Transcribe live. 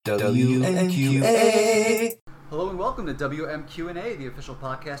WMQA. Hello and welcome to WMQ&A, the official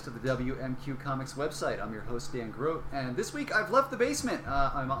podcast of the WMQ Comics website. I'm your host, Dan Grote, and this week I've left the basement.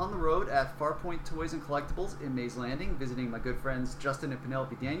 I'm on the road at Farpoint Toys and Collectibles in Mays Landing, visiting my good friends Justin and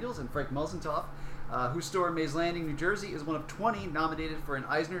Penelope Daniels and Frank Melzentoff, whose store in Mays Landing, New Jersey, is one of 20 nominated for an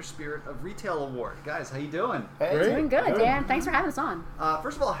Eisner Spirit of Retail Award. Guys, how you doing? Hey, doing good, Dan. Thanks for having us on.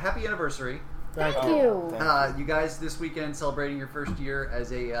 First of all, happy anniversary. Thank you. You guys this weekend celebrating your first year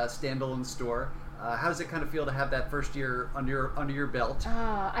as a standalone store. How does it kind of feel to have that first year under your belt?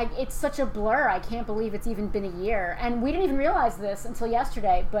 It's such a blur. I can't believe it's even been a year. And we didn't even realize this until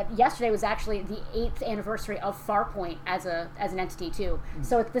yesterday, but yesterday was actually the 8th anniversary of Farpoint as an entity, too. Mm-hmm.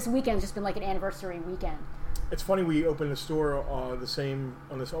 So this weekend's just been like an anniversary weekend. It's funny, we opened the store on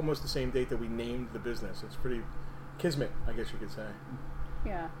almost the same date that we named the business. It's pretty kismet, I guess you could say.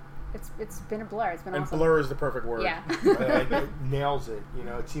 Yeah. It's been a blur. It's been awesome. And blur is the perfect word. Yeah. It nails it. You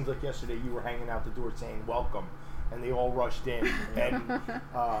know, it seems like yesterday you were hanging out the door saying welcome, and they all rushed in. And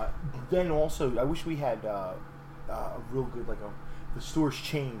then also, I wish we had a real good, the store's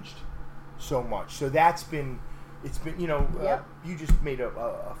changed so much. So it's been, yep. You just made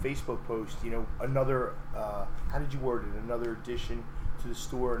a Facebook post, another, how did you word it? Another addition to the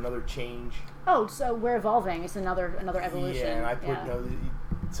store, another change. Oh, so we're evolving. It's another evolution. Yeah, and I put,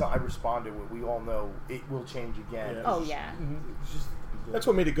 so I responded with, we all know it will change again. Yeah. Oh, yeah. It's just, that's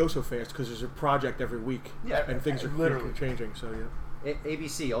what made it go so fast, because there's a project every week, and things are literally changing. So yeah.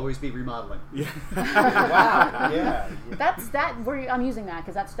 ABC, always be remodeling. Yeah. Wow. Yeah. I'm using that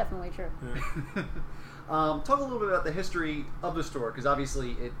because that's definitely true. Yeah. Talk a little bit about the history of the store, because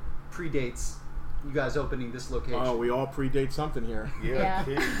obviously it predates you guys opening this location. Oh, we all predate something here. Yeah.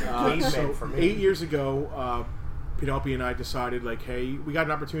 So for me. 8 years ago, Penelope and I decided, hey, we got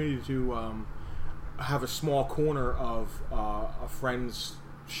an opportunity to have a small corner of a friend's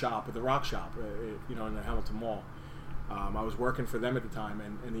shop at the Rock Shop, in the Hamilton Mall. I was working for them at the time,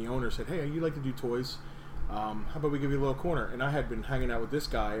 and the owner said, "Hey, you like to do toys? How about we give you a little corner?" And I had been hanging out with this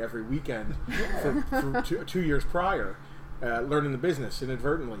guy every weekend for 2 years prior, learning the business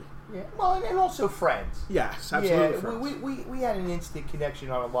inadvertently. Yeah. Well, and also friends. Yes, absolutely. Yeah, friends. we had an instant connection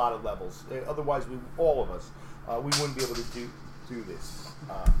on a lot of levels. Otherwise, all of us, we wouldn't be able to do this.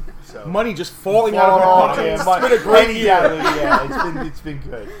 So money just falling out of our pockets. It's been a great year. Yeah, it's been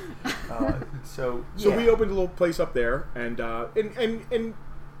good. So we opened a little place up there, and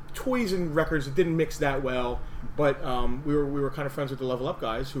toys and records, it didn't mix that well, but we were kind of friends with the Level Up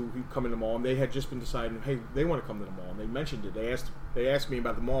guys who come in the mall, and they had just been deciding, hey, they want to come to the mall, and they mentioned it. They asked me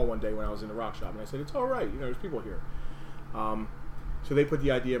about the mall one day when I was in the Rock Shop, and I said, it's all right, there's people here. So they put the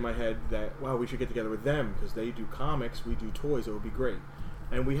idea in my head that, wow, we should get together with them, because they do comics, we do toys, it would be great.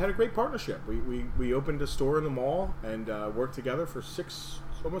 And we had a great partnership. We opened a store in the mall and worked together for 5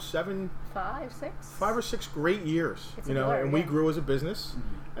 or 6 great years, and we grew as a business,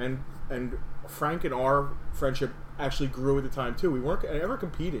 and Frank and our friendship actually grew at the time too. We weren't ever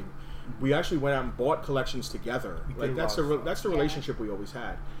competing. We actually went out and bought collections together. That's the relationship we always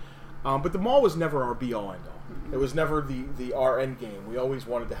had. But the mall was never our be-all, end-all. It was never our end game. We always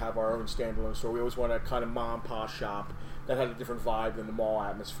wanted to have our own standalone store. We always wanted a kind of mom and pop shop that had a different vibe than the mall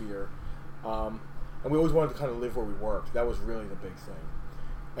atmosphere. And we always wanted to kind of live where we worked. That was really the big thing.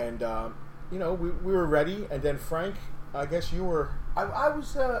 And we were ready. And then Frank, I guess you were.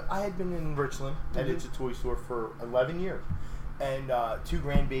 I had been in Richland at It's a Toy Store for 11 years, and 2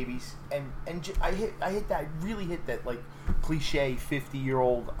 grandbabies, and I hit that cliche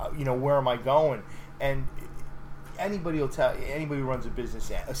 50-year-old. Where am I going? And anybody who runs a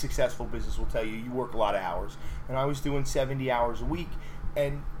business, a successful business, will tell you work a lot of hours. And I was doing 70 hours a week.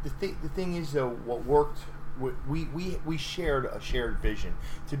 And the thing is, though, what worked. We shared a shared vision.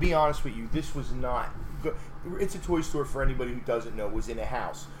 To be honest with you, this was not. It's a Toy Store, for anybody who doesn't know, was in a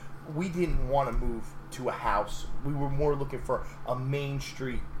house. We didn't want to move to a house. We were more looking for a Main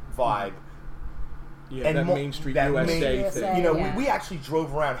Street vibe. Yeah, and that Main Street USA thing. We actually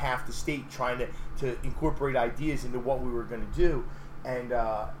drove around half the state trying to incorporate ideas into what we were going to do, and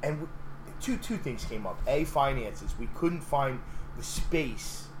two things came up. A, finances. We couldn't find the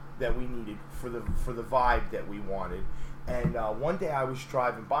space that we needed for the vibe that we wanted. And one day I was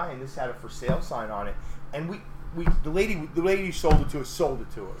driving by, and this had a for sale sign on it, and the lady who sold it to us.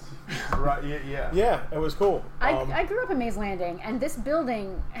 Right? Yeah, it was cool. I grew up in Mays Landing, and this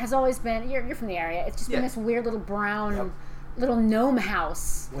building has always been. You're from the area. It's just been this weird little brown. Little gnome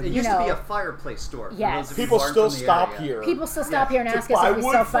house. It used to be a fireplace store. Yes. People still stop here. People still stop here and ask us if we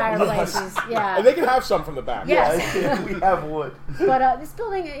sell fireplaces. Yeah. And they can have some from the back. Yes. Yeah, we have wood. But this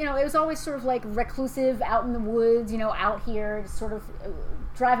building, it was always sort of like reclusive, out in the woods, out here, sort of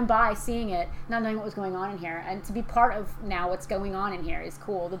driving by, seeing it, not knowing what was going on in here, and to be part of now what's going on in here is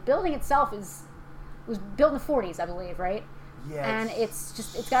cool. The building itself was built in the 40s, I believe, right? Yeah, and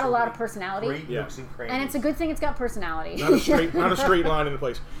it's got a lot of personality. Great nooks and crannies. And it's a good thing it's got personality. Not a straight line in the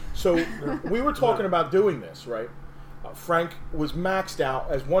place. So we were talking about doing this, right? Frank was maxed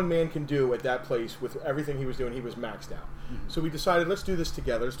out, as one man can do at that place with everything he was doing. He was maxed out. So we decided, let's do this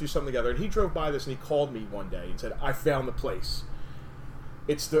together. Let's do something together. And he drove by this and he called me one day and said, I found the place.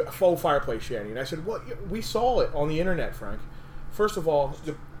 It's the faux fireplace shanty. And I said, well, we saw it on the internet, Frank. First of all,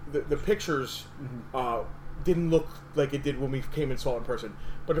 the pictures didn't look like it did when we came and saw it in person.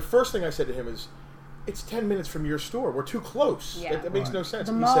 But the first thing I said to him is, it's 10 minutes from your store. We're too close. Yeah. That makes no sense.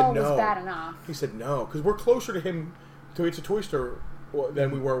 The He mall said no. was bad enough. He said no, because we're closer to him, to It's a Toy Store,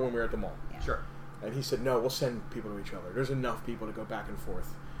 than we were when we were at the mall. Yeah. Sure. And he said, no, we'll send people to each other. There's enough people to go back and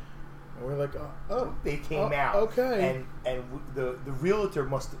forth. And we're like, oh. They came out. Okay. And the realtor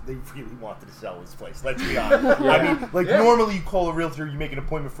they really wanted to sell this place. Let's be honest. I mean, normally you call a realtor, you make an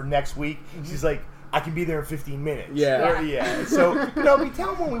appointment for next week. She's like, I can be there in 15 minutes. Yeah. So, tell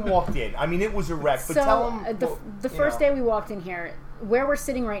them when we walked in. I mean, it was a wreck. But So tell them. the first day we walked in here, where we're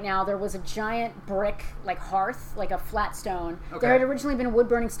sitting right now, there was a giant brick, like hearth, like a flat stone. Okay. There had originally been a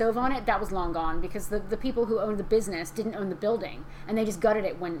wood-burning stove on it. That was long gone because the people who owned the business didn't own the building, and they just gutted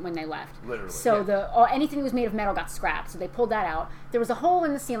it when they left. Literally. So anything that was made of metal got scrapped, so they pulled that out. There was a hole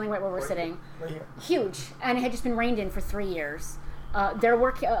in the ceiling right where we're sitting. Right here. Huge, and it had just been rained in for 3 years. There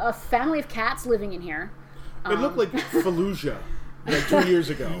were a family of cats living in here. It looked like Fallujah, like 2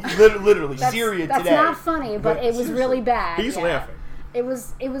 years ago. Literally, Syria that's today. That's not funny, but it was really bad. He's laughing. It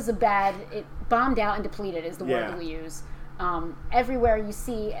was it bombed out and depleted is the word that we use. Everywhere you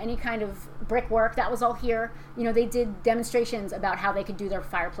see any kind of brickwork, that was all here. They did demonstrations about how they could do their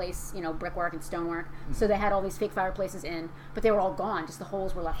fireplace, brickwork and stonework. Mm-hmm. So they had all these fake fireplaces in, but they were all gone. Just the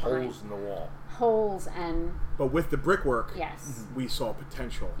holes were left behind. Holes in the wall. Holes and... But with the brickwork, yes, we saw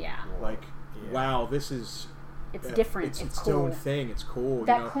potential. Yeah. Like, wow, this is... It's different. It's its cool. own thing. It's cool.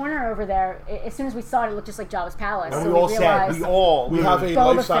 That corner over there, as soon as we saw it, it looked just like Jabba's palace. And so we all realized said, we have a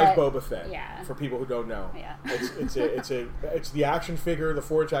Boba life-size Fett. Boba Fett. Yeah. For people who don't know, Yeah. it's the action figure, the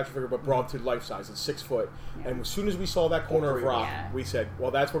 4-inch action figure, but brought to life size. It's 6 foot. Yeah. And as soon as we saw that corner of rock, Yeah. we said,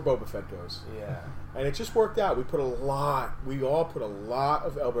 "Well, that's where Boba Fett goes." Yeah. And it just worked out. We all put a lot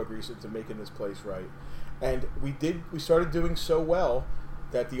of elbow grease into making this place right. And we started doing so well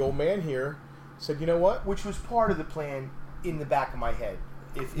that the old man here said, "You know what?" Which was part of the plan in the back of my head.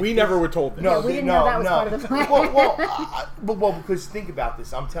 We never were told this. Yeah, we didn't know that was part of the plan. Well, because think about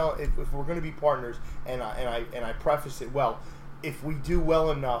this. I'm telling, if we're going to be partners, and I preface it well, if we do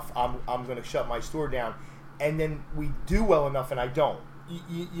well enough, I'm going to shut my store down, and then we do well enough, and I don't.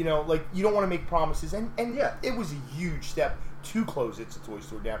 You don't want to make promises, and yeah. It was a huge step to close It's a Toy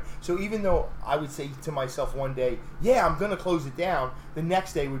Store down. So even though I would say to myself one day, yeah, I'm going to close it down, the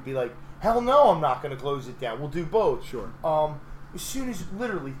next day would be like, hell no, I'm not going to close it down. We'll do both. Sure. As soon as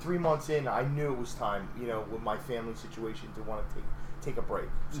literally 3 months in, I knew it was time, with my family situation, to want to take a break.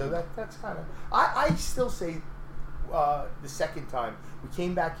 So that's kind of... I still say the second time, we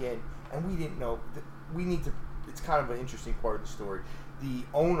came back in, and we didn't know... we need to... It's kind of an interesting part of the story. The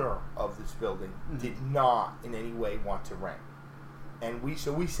owner of this building did not in any way want to rent. And we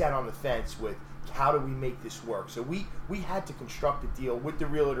sat on the fence with, how do we make this work? So we had to construct a deal with the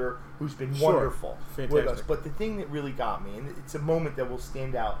realtor, who's been wonderful with us. But the thing that really got me, and it's a moment that will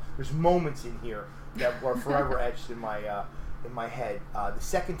stand out. There's moments in here that are forever etched in my head. The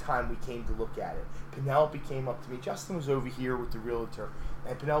second time we came to look at it, Penelope came up to me. Justin was over here with the realtor,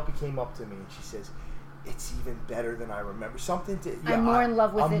 and Penelope came up to me and she says, "It's even better than I remember." Something to... Yeah, I'm more in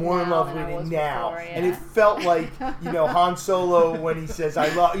love with it now. I'm more in love with it now. Before, yeah. And it felt like, Han Solo when he says, I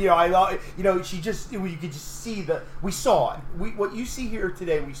love, she just... You could just see we saw it. What you see here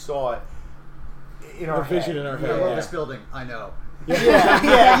today, we saw it in our head. vision in our head. I love this building. I know.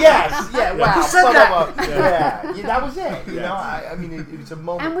 Yeah, wow. Who said that? Yeah, that was it. I mean, it was a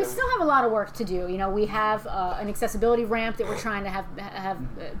moment. And we still have a lot of work to do. We have an accessibility ramp that we're trying to have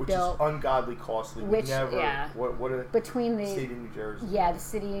which built. Is ungodly costly. Which, we never, yeah. What a between the state of New Jersey. Yeah, the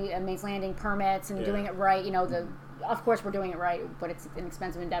city and Mays Landing permits and doing it right. Of course we're doing it right, but it's an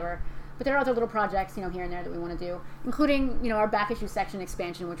expensive endeavor. But there are other little projects, here and there that we want to do, including, our back issue section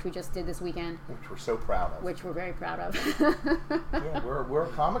expansion, which we just did this weekend. Which we're so proud of. Which we're very proud of. Yeah, we're a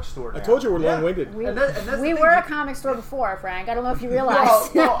comic store now. I told you we're long-winded. We were a comic store before, Frank. I don't know if you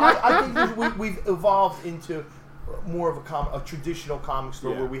realized. Well, I think we've evolved into more of a traditional comic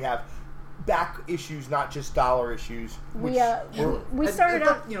store where we have back issues, not just dollar issues. We started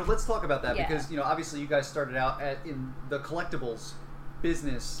out. Let's talk about that Yeah. because obviously you guys started out in the collectibles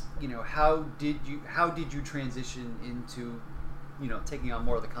business, how did you transition into, taking on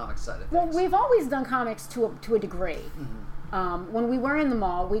more of the comics side of things? Well, we've always done comics to a degree. Mm-hmm. When we were in the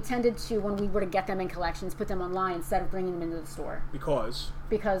mall, we tended to, when we were to get them in collections, put them online instead of bringing them into the store. Because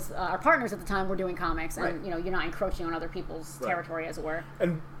our partners at the time were doing comics, and right. You're not encroaching on other people's territory, as it were.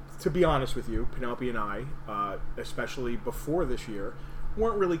 And to be honest with you, Penelope and I, especially before this year,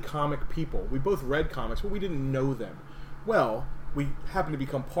 weren't really comic people. We both read comics, but we didn't know them. Well, we happened to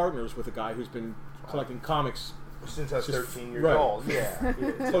become partners with a guy who's been collecting comics since I was 13 years right. old. Yeah,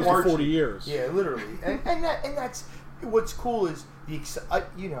 close to 40 years. Yeah, literally. And that's what's cool is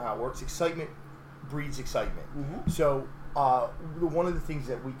you know how it works. Excitement breeds excitement. Mm-hmm. So one of the things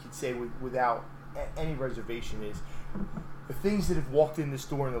that we could say without any reservation is the things that have walked in the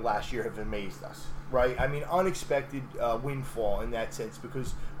store in the last year have amazed us. Right? I mean, unexpected windfall in that sense,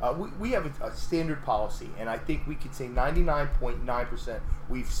 because we have a standard policy, and I think we could say 99.9%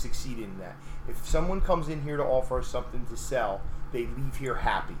 we've succeeded in that. If someone comes in here to offer us something to sell, they leave here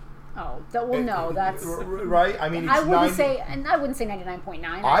happy. Oh, no, that's right. I mean, I wouldn't say 99.9.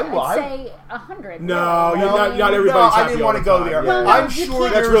 I'd say 100. No, no, not everybody's happy. I didn't want to go there. Well, I'm sure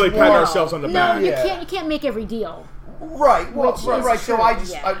that's really patting ourselves on the back. No, you can't make every deal. Right, well, right. True. So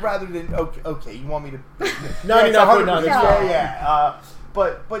I'd rather than okay. You want me to 99.9? Yeah.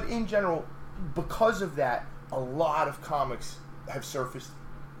 But in general, because of that, a lot of comics have surfaced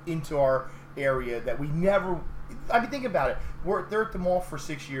into our area that we never. I mean, think about it. They're at the mall for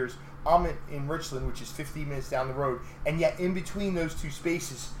 6 years. I'm in Richland, which is 15 minutes down the road, and yet in between those two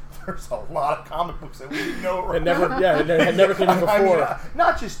spaces, there's a lot of comic books that we didn't know. It never came in before. I mean,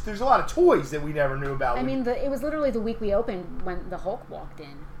 not just there's a lot of toys that we never knew about. I mean, it was literally the week we opened when the Hulk walked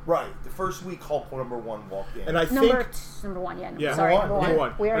in. Right, the first week Hulk number 1 walked in, and I think number one, sorry, number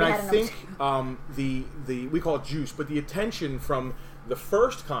one. We already and I think the we call it juice, but the attention from the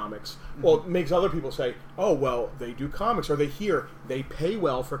first comics, it makes other people say, "Oh, well, they do comics, or they pay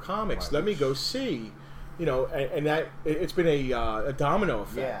well for comics. Right. Let me go see." And that it's been a domino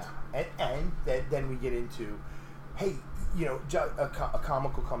effect. Yeah, and then we get into, hey, a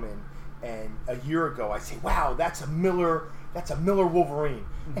comic will come in, and a year ago I say, "Wow, that's a Miller Wolverine,"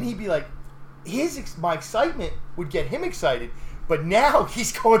 mm-hmm. and he'd be like, my excitement would get him excited. But now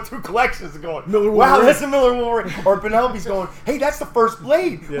he's going through collections and going, "Wow, that's a Miller Wolverine." Or Penelope's going, "Hey, that's the first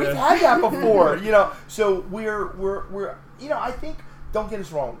Blade. Yeah. We've had that before." So we're I think, don't get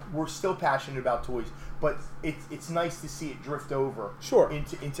us wrong, we're still passionate about toys, but it's nice to see it drift over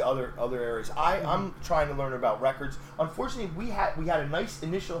into other areas. I'm trying to learn about records. Unfortunately, we had a nice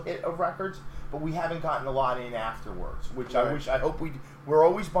initial hit of records, but we haven't gotten a lot in afterwards, which right. I hope we're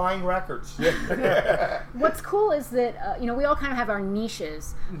always buying records. What's cool is that we all kind of have our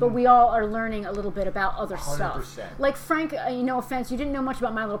niches, but we all are learning a little bit about other 100%. stuff. Like Frank, no offense, you didn't know much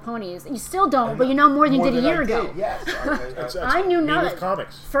about My Little Ponies. You still don't, but you know more than you did a year ago. Yes, I knew nothing.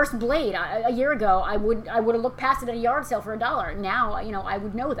 Comics. First Blade, a year ago, I would have looked past it at a yard sale for $1. Now, I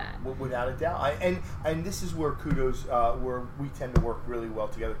would know that. Without a doubt. And this is where kudos, where we tend to work really well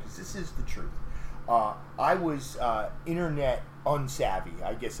together, because this is the truth. I was internet unsavvy,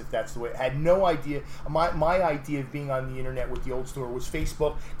 I guess, if that's the way. I had no idea. My idea of being on the internet with the old store was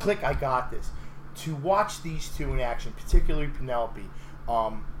Facebook. Click, I got this. To watch these two in action, particularly Penelope,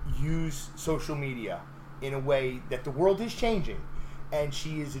 use social media in a way that the world is changing, and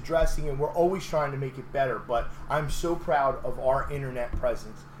she is addressing it. We're always trying to make it better, but I'm so proud of our internet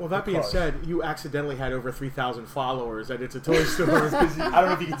presence. Well, that being said, you accidentally had over 3,000 followers at It's a Toy Store. I don't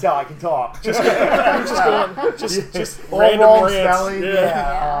know if you can tell, I can talk. Just random rants.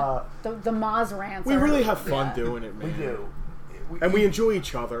 Yeah. The Moz rants. We really have fun doing it, man. We do. And we enjoy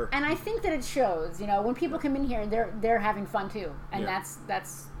each other. And I think that it shows. When people come in here, they're having fun too, and that's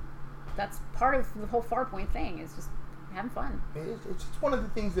part of the whole Farpoint thing. Is just having fun. It's one of the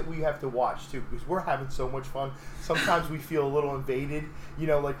things that we have to watch too, because we're having so much fun. Sometimes we feel a little invaded,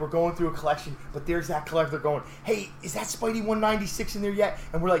 like we're going through a collection, but there's that collector going, "Hey, is that Spidey 196 in there yet?"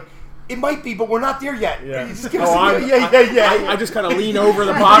 And we're like, "It might be, but we're not there yet." Yeah. I just kind of lean over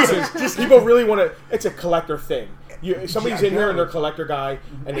the boxes. People really want to. It's a collector thing. Somebody's in here and they're a collector guy,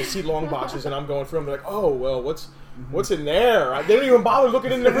 and they see long boxes, and I'm going through them. They're like, "Oh, well, what's in there?" They don't even bother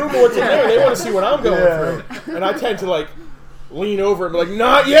looking in the room or what's in there. They want to see what I'm going through. And I tend to lean over and be like,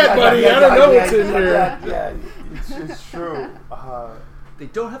 "Not yet, buddy. I don't know what's in here." Yeah, it's true. They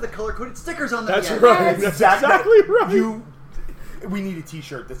don't have the color-coded stickers on them yet. Right. That's exactly right. We need a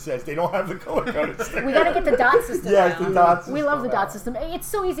T-shirt that says they don't have the color-coded sticker. We gotta get the dot system. Yes, now. the dot system. We love the dot system. It's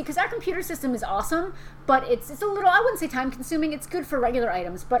so easy because our computer system is awesome, but it's a little. I wouldn't say time-consuming. It's good for regular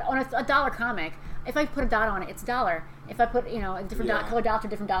items, but on a dollar comic, if I put a dot on it, it's $1. If I put a different color dots or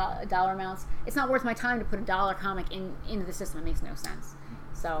different dollar amounts, it's not worth my time to put a dollar comic into the system. It makes no sense.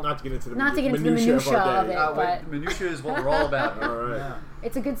 So not to get into the minutia of it, but minutia is what we're all about. All right. Yeah.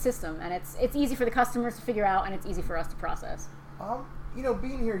 It's a good system, and it's easy for the customers to figure out, and it's easy for us to process.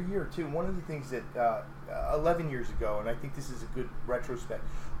 Being here a year or two, one of the things that 11 years ago, and I think this is a good retrospect,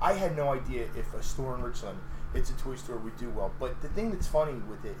 I had no idea if a store in Richland, it's a toy store, would do well. But the thing that's funny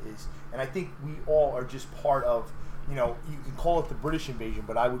with it is, and I think we all are just part of, you can call it the British invasion,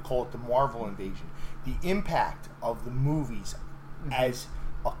 but I would call it the Marvel invasion. The impact of the movies as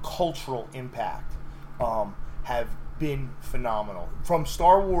a cultural impact have been phenomenal. From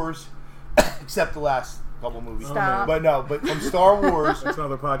Star Wars, except the last couple movies. Stop. But from Star Wars... That's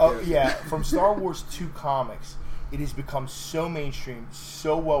another podcast. From Star Wars to comics, it has become so mainstream,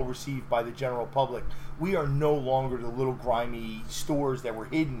 so well received by the general public. We are no longer the little grimy stores that were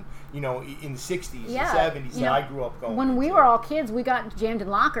hidden, in the 60s and 70s that I grew up going When we into. were all kids, we got jammed in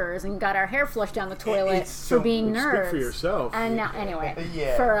lockers and got our hair flushed down the toilet for being nerds. Speak for yourself. And now, anyway,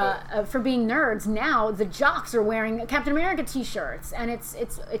 Yeah, for being nerds, now the jocks are wearing Captain America T-shirts, and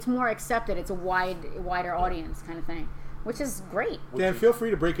it's more accepted. It's a wider audience kind of thing, which is great. Dan, feel free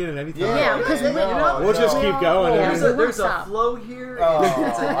to break in at any time. Yeah, because we'll just keep going. Yeah. There's a flow here. Oh,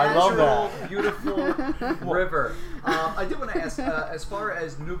 It's a I love natural, that. beautiful river. I did want to ask, as far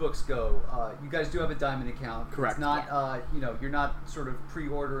as new books go, you guys do have a Diamond account. Correct. It's not, you're not sort of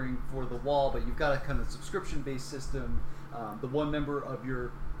pre-ordering for the wall, but you've got a kind of subscription-based system. The one member of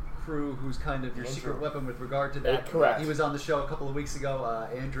your crew who's kind of your secret weapon with regard to that. Correct. He was on the show a couple of weeks ago,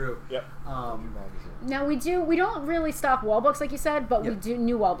 Andrew. Yep. Now we don't really stock wall books like you said, but we do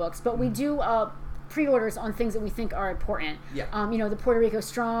new wall books. But we do pre-orders on things that we think are important. Yeah. The Puerto Rico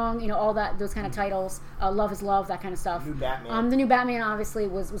Strong, all those kind of titles. Love is Love, that kind of stuff. New Batman. The new Batman obviously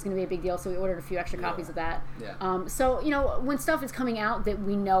was going to be a big deal, so we ordered a few extra copies of that. Yeah. So when stuff is coming out that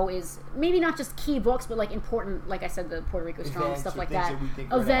we know is maybe not just key books, but like important, like I said, the Puerto Rico Strong Events stuff or like things that. that we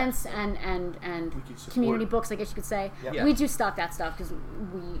think are Events not- and we could support. community books, I guess you could say. Yep. Yeah. We do stock that stuff because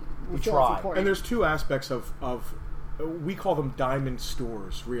we feel try. it's important. And there's two aspects of we call them diamond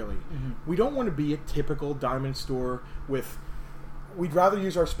stores, really. We don't want to be a typical diamond store with... We'd rather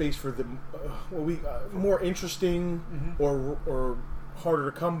use our space for the more interesting or harder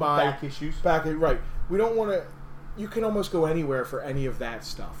to come by. Back issues. Right. We don't want to... You can almost go anywhere for any of that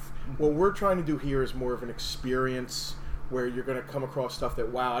stuff. What we're trying to do here is more of an experience where you're going to come across stuff that,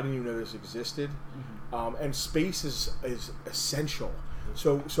 wow, I didn't even know this existed. And space is essential.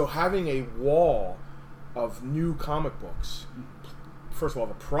 So having a wall of new comic books, first of all,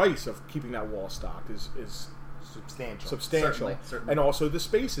 the price of keeping that wall stocked is substantial. Certainly. And also the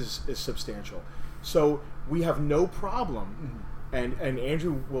space is substantial. So we have no problem, and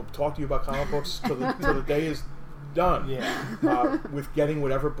Andrew will talk to you about comic books till the day is done, with getting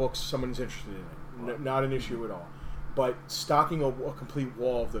whatever books someone's interested in. Not an issue at all. But stocking a complete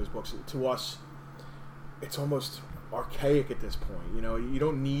wall of those books, to us, it's almost archaic at this point. You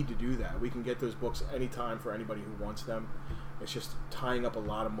don't need to do that. We can get those books anytime for anybody who wants them. It's just tying up a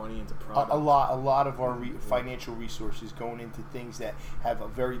lot of money into product. A lot of our financial resources going into things that have a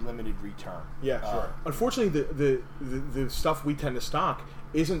very limited return. Yeah, sure. Unfortunately, the stuff we tend to stock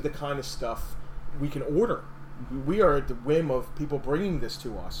isn't the kind of stuff we can order. We are at the whim of people bringing this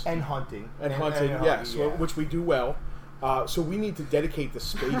to us. And hunting. Yes, which we do well. So we need to dedicate the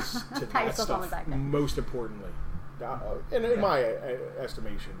space to that stuff, most importantly. In my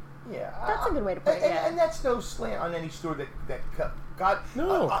estimation. Yeah, That's a good way to put it. Yeah. And that's no slant on any store that got.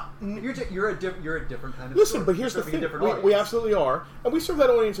 No. You're a different kind of Listen, store. but here's the Serving a thing: different we audience. absolutely are, and we serve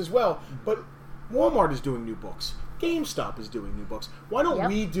that audience as well. But Walmart is doing new books. GameStop is doing new books. Why don't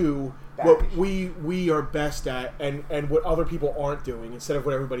we do what we are best at, and what other people aren't doing, instead of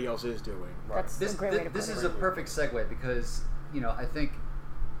what everybody else is doing? That's a great way to put it. This is a perfect segue because I think.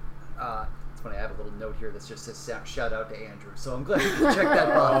 It's funny, I have a little note here that just says shout out to Andrew. So I'm glad you can check that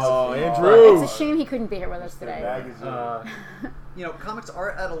box. Oh, Andrew! It's a shame he couldn't be here with us today. Comics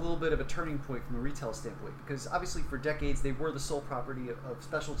are at a little bit of a turning point from a retail standpoint because obviously for decades they were the sole property of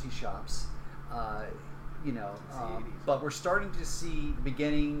specialty shops. But we're starting to see the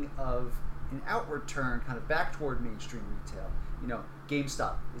beginning of an outward turn kind of back toward mainstream retail.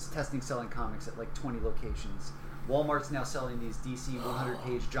 GameStop is testing selling comics at like 20 locations. Walmart's now selling these DC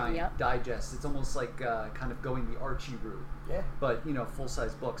 100-page giant digests. It's almost like kind of going the Archie route. Yeah. But,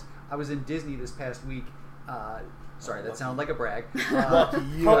 full-size books. I was in Disney this past week, Sorry, that sounded like a brag. Lucky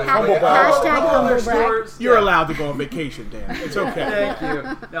you. Hashtag humble brag. You're allowed to go on vacation, Dan. It's okay. Thank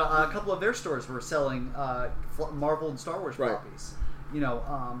you. Now, a couple of their stores were selling Marvel and Star Wars Right. copies. You know,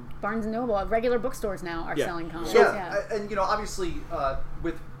 Barnes and Noble, regular bookstores now are selling comics. and you know, obviously,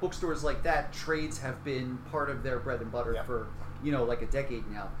 with bookstores like that, trades have been part of their bread and butter for like a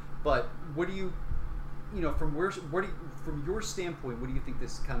decade now. But what do you, from your standpoint, what do you think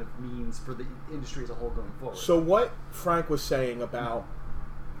this kind of means for the industry as a whole going forward? So what Frank was saying about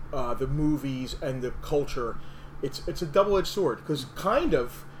the movies and the culture, it's a double-edged sword because kind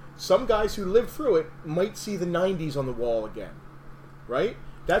of some guys who lived through it might see the 90s on the wall again. Right?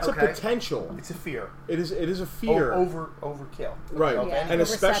 That's a potential. It's a fear. It is a fear. Overkill. Right. Yeah. And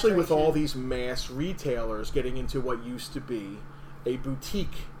especially with all these mass retailers getting into what used to be a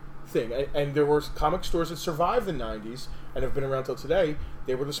boutique thing. And there were comic stores that survived the 90s and have been around till today.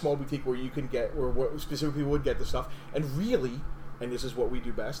 They were the small boutique where you can get, where specific people would get the stuff. And really, and this is what we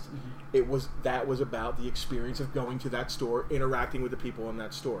do best, that was about the experience of going to that store, interacting with the people in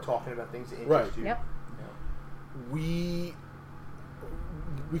that store. Talking about things that interest you. Yep.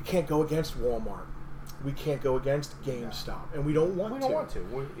 We can't go against Walmart. We can't go against GameStop, and we don't want to. We don't want to.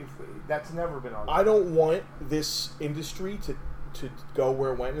 That's never been our. I don't want this industry to go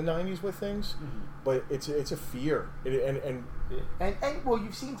where it went in the 90s with things, but it's a fear, and well,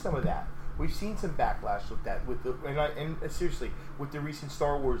 you've seen some of that. We've seen some backlash with that. And seriously, with the recent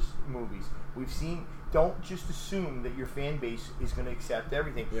Star Wars movies, we've seen. Don't just assume that your fan base is going to accept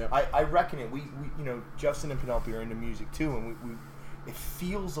everything. Yeah. I reckon it. We Justin and Penelope are into music too, and we it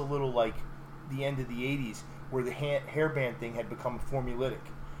feels a little like the end of the 80s where the hairband thing had become formulaic.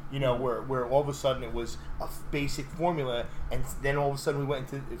 Where all of a sudden it was a basic formula, and then all of a sudden we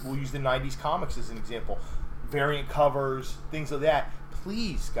went into, we'll use the 90s comics as an example, variant covers, things like that.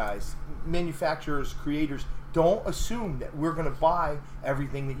 Please, guys, manufacturers, creators, don't assume that we're going to buy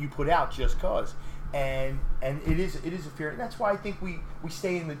everything that you put out just because. And it is a fear, and that's why I think we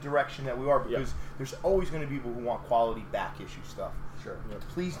stay in the direction that we are, because there's always going to be people who want quality back issue stuff. Sure.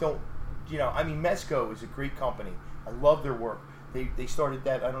 Please don't. Mezco is a great company. I love their work. They started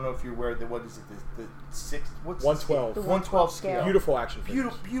that. I don't know if you're aware of what is it? The sixth. What's 112. The 112 scale. Beautiful action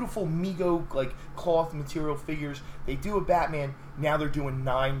figures. Beautiful Mego like cloth material figures. They do a Batman. Now they're doing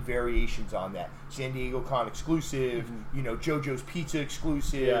 9 variations on that. San Diego Con exclusive. JoJo's Pizza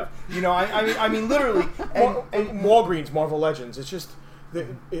exclusive. Yeah. I mean literally. And Walgreens, Marvel Legends. It's just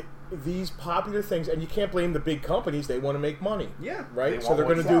these popular things, and you can't blame the big companies. They want to make money. Yeah. Right. So they're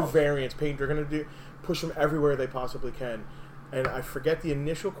going to do variants, paint. They're going to push them everywhere they possibly can. And I forget the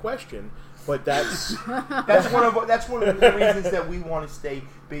initial question, but that's one of the reasons that we want to stay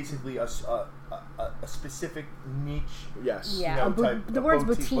basically a specific niche. Yes. Yeah. The word's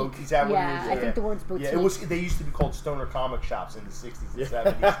boutique. Is that what it is? I think the word's boutique. Yeah, it was. They used to be called stoner comic shops in the 60s and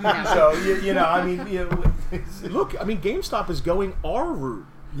 70s. So look, GameStop is going our route.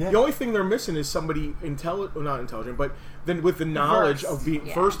 Yeah. The only thing they're missing is somebody not intelligent, but then with the knowledge of being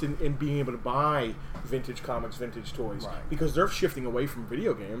versed in being able to buy vintage comics, vintage toys, because they're shifting away from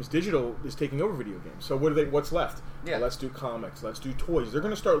video games. Digital is taking over video games. So what's left? Yeah. Well, let's do comics. Let's do toys. They're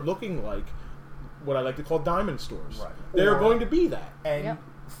going to start looking like what I like to call diamond stores. Right. They're going to be that. And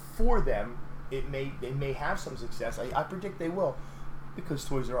for them, they may have some success. I predict they will. Because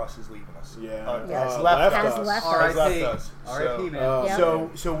Toys R Us is leaving us. Has left us. R.I.P.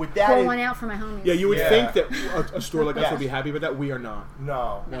 man. So with that, pour one out for my homies. Yeah, you would think that a store like us would be happy about that. We are not.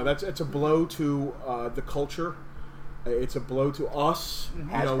 No, it's a blow to the culture. It's a blow to us.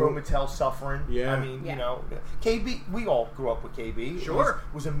 Hasbro, Mattel suffering. Yeah. KB. We all grew up with KB. Sure.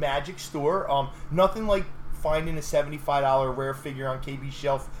 It was a magic store. Nothing like finding a $75 rare figure on KB's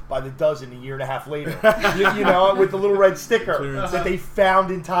shelf by the dozen a year and a half later, with the little red sticker that they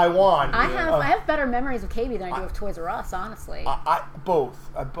found in Taiwan. I have better memories of KB than I do of Toys R Us, honestly. Both.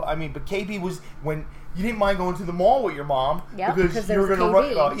 But KB was when you didn't mind going to the mall with your mom because you were going to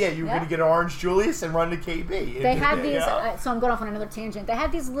run. You were going to get an Orange Julius and run to KB. They had these. So I'm going off on another tangent. They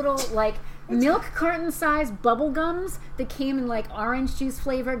had these little milk carton-sized bubble gums that came in orange juice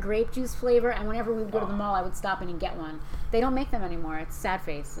flavor, grape juice flavor, and whenever we would go to the mall, I would stop in and get one. They don't make them anymore. It's sad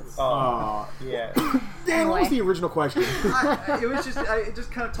face. Yeah. Dan, what was the original question? It was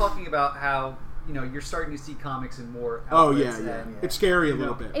just kind of talking about how you're starting to see comics in more outlets. It's scary a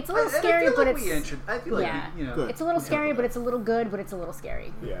little bit. It's a little scary, but I feel like it's a little scary, but it's a little good, but it's a little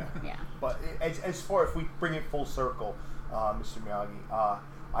scary. Yeah. But as far if we bring it full circle, Mr.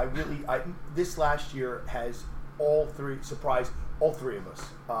 Miyagi, this last year has surprised all three of us.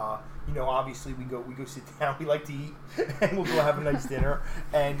 Obviously we go sit down, we like to eat, and we'll go have a nice dinner,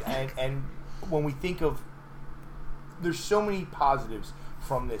 and when we think of there's so many positives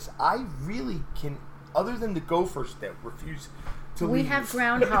from this. I really can, other than the Gophers that refuse to leave. We have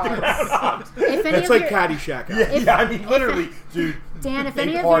groundhogs. If any That's of like your, Caddyshack. Yeah, I mean, literally, dude. Dan, if they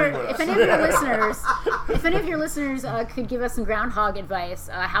any of party your with if us. any of your listeners if any of your listeners could give us some groundhog advice,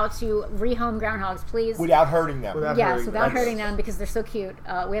 how to rehome groundhogs, please. Without hurting them. Yes, without hurting them, because they're so cute.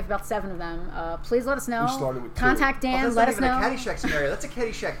 We have about 7 of them. Please let us know. We started with 2. Contact Dan. That's let not us even know. a Caddyshack scenario. That's a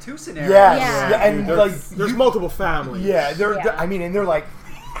Caddyshack 2 scenario. Yes. Yeah. And There's multiple families. Yeah, Yeah. I mean, and they're like,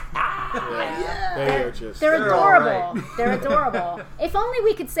 They're just. They're They're all adorable. right. They're adorable. If only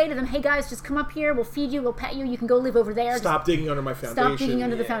we could say to them, "Hey guys, just come up here. We'll feed you. We'll pet you. You can go live over there. Stop digging under my Just foundation. stop digging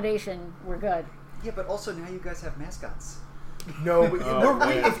under the Yeah. foundation. We're good." Yeah, but also now you guys have mascots. no, but Oh, no,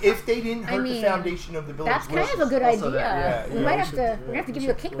 if they didn't I hurt mean, the foundation of the village That's kind wishes. of a good Also idea. that, yeah. We Yeah, might we have should- to. We're gonna have to give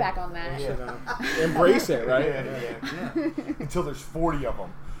you a kickback on that. Yeah. Embrace it, right? Yeah. Until there's 40 of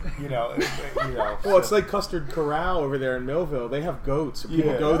them, you know. Well, it's like Custard Corral over there in Millville. They have goats.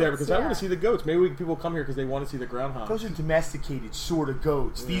 People Yeah. go there because I Yeah. want to see the goats. Maybe people come here because they want to see the groundhog. those are domesticated sort of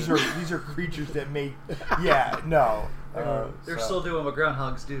goats. These are creatures that make. Yeah, no. They're so- still doing what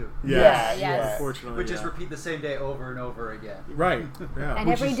groundhogs do, Yeah, Yes. yeah. Unfortunately, which is yeah. repeat the same day over and over again. Right. Yeah. And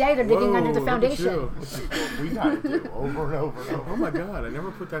Which every is- day they're digging Whoa, under the look at foundation. you. We gotta do over and over and over. Oh my God! I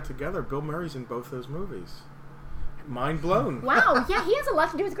never put that together. Bill Murray's in both those movies. Mind blown. Wow. Yeah, he has a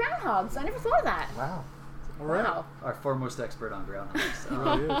lot to do with groundhogs. I never thought of that. Wow. All right. Wow. Our foremost expert on groundhogs. It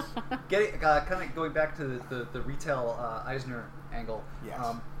really is. Kind of going back to the retail Eisner angle. Yes.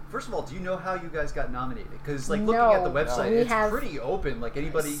 First of all, do you know how you guys got nominated? Because looking No. at the website, We it's have- pretty open. Like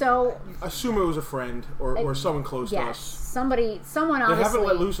anybody. So Assume it was a friend or someone close to yes, us. someone They obviously. haven't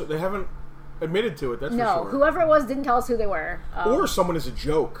let loose. They haven't admitted to it. That's No, for sure. whoever it was didn't tell us who they were. Or someone is a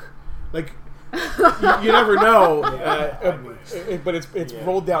joke. Like you never know. But it's Yeah.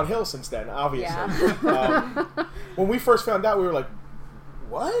 rolled downhill since then. Obviously. Yeah. When we first found out, we were like,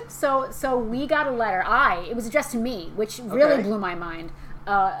 "What?" So we got a letter. It was addressed to me, which really Okay. blew my mind.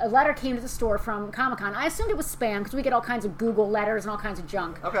 A letter came to the store from Comic-Con. I assumed it was spam because we get all kinds of Google letters and all kinds of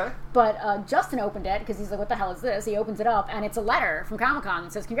junk. Okay. But Justin opened it because he's like, "What the hell is this?" He opens it up, and it's a letter from Comic-Con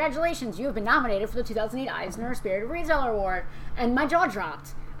that says, "Congratulations, you have been nominated for the 2008 Eisner Spirit of Retailer Award." And my jaw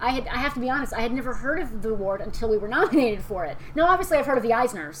dropped. I have to be honest, I had never heard of the award until we were nominated for it. Now, obviously, I've heard of the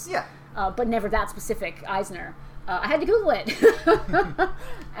Eisners. Yeah. But never that specific Eisner. I had to Google it.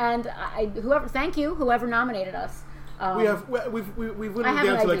 And thank you, whoever nominated us. We've whittled I have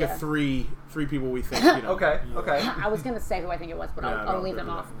down an to like a idea. three people we think. You know. Okay. Okay. I was going to say who I think it was, but Yeah, I'll no, leave them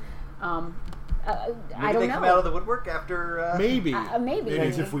don't off. do I Maybe don't they know. come out of the woodwork after. Maybe. Maybe.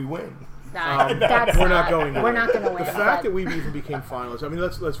 Depends if we win. That's We're not going to. We're not going to win. The fact that we even became finalists. I mean,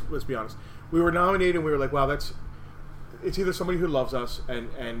 let's be honest. We were nominated, and we were like, wow, it's either somebody who loves us and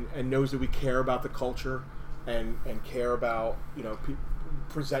knows that we care about the culture and care about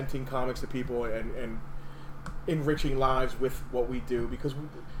presenting comics to people and enriching lives with what we do, because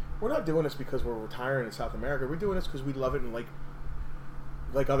we're not doing this because we're retiring in South America. We're doing this because we love it and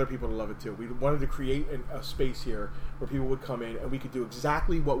like other people to love it too. We wanted to create a space here where people would come in and we could do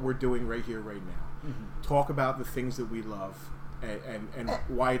exactly what we're doing right here, right now. Mm-hmm. Talk about the things that we love and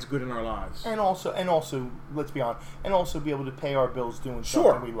why it's good in our lives. And also, let's be honest, and also be able to pay our bills doing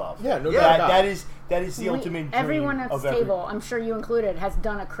Sure. something we love. Yeah, no Yeah, doubt about That it. is the ultimate dream everyone at of this table, I'm sure you included, has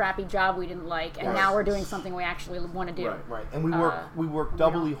done a crappy job we didn't like, and Yes. now we're doing something we actually want to do. Right. Right, and we work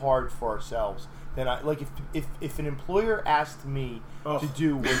doubly hard for ourselves. Then if an employer asked me to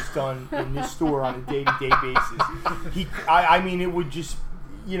do what's done in this store on a day-to-day basis, I mean it would just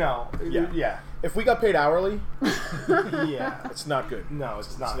yeah. If we got paid hourly, Yeah. it's not good. No,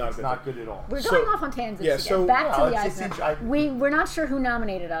 it's not. not It's good. not good at all. We're So- going off on tangents yeah, again. so- Back No, to the it's Eisner. We're not sure who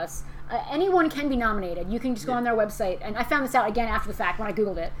nominated us. Anyone can be nominated. You can just go on their website, and I found this out again after the fact when I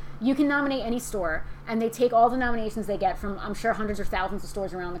Googled it. You can nominate any store, and they take all the nominations they get from, I'm sure, hundreds or thousands of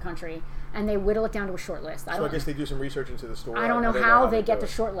stores around the country, and they whittle it down to a short list. So I guess they do some research into the store. I don't know I how they get do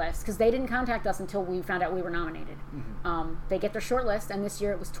the it. short list, because they didn't contact us until we found out we were nominated. They get their short list, and this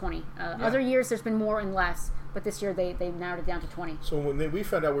year it was 20. Other years there's been more and less, but this year they narrowed it down to 20. So when we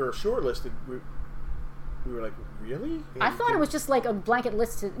found out we were shortlisted, we were like, really? I thought it was just like a blanket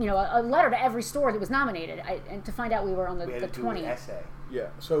list, to, a letter to every store that was as and to find out we were on We had the to do 20. an essay. Yeah.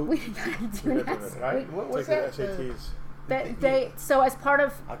 So We didn't have to do an essay. Right? What was that? SATs. So as part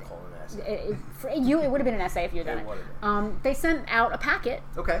of I call it an essay. it would have been an essay if you had done It would it. They sent out a packet.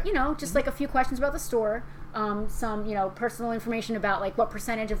 Okay. Just like a few questions about the store, some personal information about like what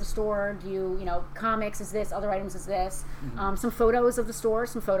percentage of the store do you comics is this, other items is this, some photos of the store,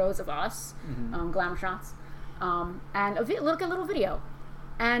 some photos of us, glamour shots, and a little video.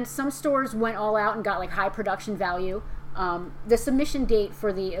 And some stores went all out and got like high production value. The submission date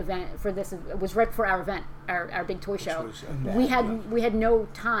for the event for this was right before our event, our big toy show. We had no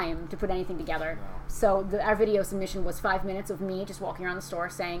time to put anything together. No. So our video submission was 5 minutes of me just walking around the store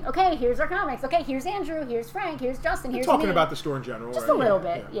saying, "Okay, here's our comics. Okay, here's Andrew. Here's Frank. Here's Justin. Here's talking me." about the store in general, Just right? a little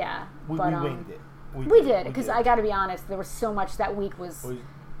bit, yeah. We But, winged it. We did because I got to be honest, there was so much that week was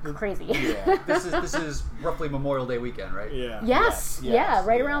crazy. Yeah. This is roughly Memorial Day weekend, right? Yeah. Yes, yeah,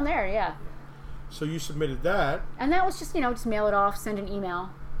 right around there, yeah. So you submitted that. And that was just, just mail it off, send an email.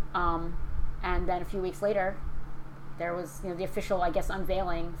 And then a few weeks later, there was, the official, I guess,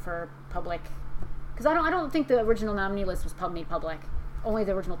 unveiling for public. Because I don't think the original nominee list was made public. Only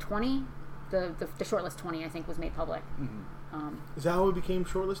the original 20, the shortlist 20, I think, was made public. Mm-hmm. Is that how it became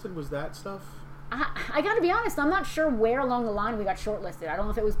shortlisted? Was that stuff? I got to be honest, I'm not sure where along the line we got shortlisted. I don't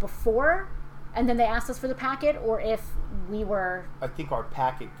know if it was before, and then they asked us for the packet, or if we were... I think our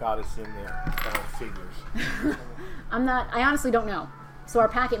packet got us in there. Figures. I honestly don't know. So our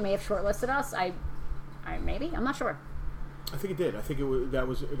packet may have shortlisted us. Maybe? I'm not sure. I think it did. I think that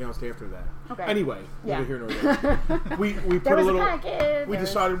was announced after that. Okay. Anyway, Yeah. neither here nor there. we put There was a little. a packet. We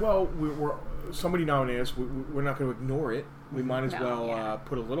decided, well, we're somebody nominated us. We're not going to ignore it. We might as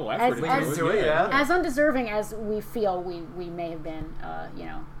put a little effort into it. As undeserving as we feel we may have been,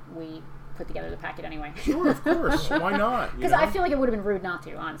 we put together the packet anyway. Sure, of course. Why not? Because I feel like it would have been rude not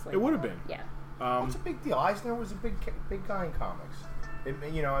to, honestly. It would have been. Yeah. It's a big deal. Eisner was a big guy in comics.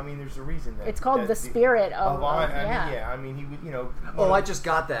 There's a reason that it's called the spirit of. He would, he would, Oh, I just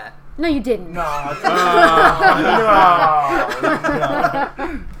got that. No, you didn't. No.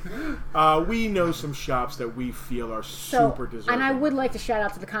 We know some shops that we feel are super deserving. And I would like to shout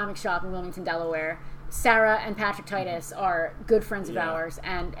out to the comic shop in Wilmington, Delaware. Sarah and Patrick Titus are good friends of ours,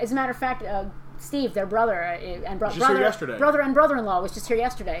 and as a matter of fact, Steve, their brother and brother and brother-in-law was just here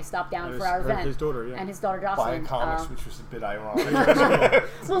yesterday. Stopped down for our event. His daughter, and his daughter Jocelyn. Buying comics, which was a bit ironic.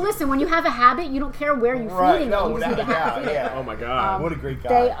 Well, listen, when you have a habit, you don't care where you're feeding it. You just need to have it. Oh my God! What a great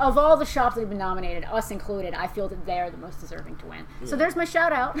guy! Of all the shops that have been nominated, us included, I feel that they are the most deserving to win. Yeah. So there's my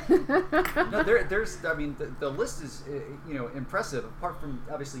shout out. No, there's. I mean, the list is impressive. Apart from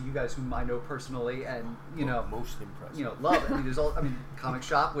obviously you guys, whom I know personally, and most impressive. Love. I mean, there's all. I mean, Comic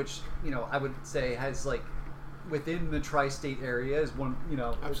Shop, which I would say has like. Within the tri-state area is one,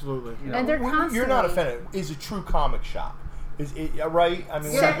 absolutely. And they're constantly. You're not offended. Is a true comic shop. Is it right? I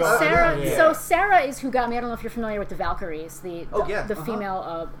mean, Sarah. So Sarah is who got me. I don't know if you're familiar with the Valkyries, the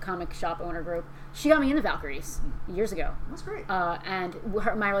female comic shop owner group. She got me into Valkyries years ago. That's great. And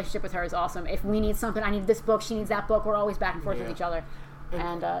my relationship with her is awesome. If we need something, I need this book. She needs that book. We're always back and forth with each other.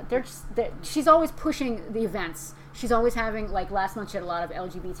 And she's always pushing the events. She's always having, like last month, she had a lot of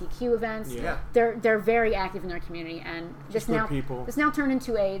LGBTQ events. Yeah. They're very active in their community, and this now turned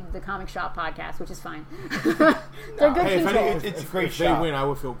into the Comic Shop podcast, which is fine. They're good people. It's a great if shop. they win, I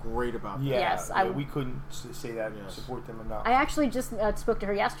would feel great about that. Yes, we couldn't say that and support them enough. I actually just spoke to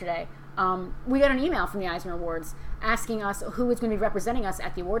her yesterday. We got an email from the Eisner Awards asking us who was going to be representing us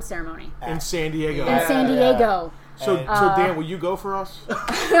at the awards ceremony in San Diego. In San Diego. So Dan, will you go for us?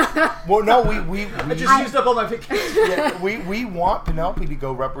 Well, no, we I just used up all my vacation. Yeah, we want Penelope to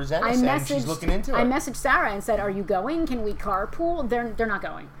go represent us, and she's looking into it. I messaged Sarah and said, "Are you going? Can we carpool?" They're not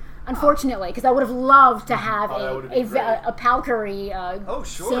going, unfortunately, because I would have loved to have a Palcary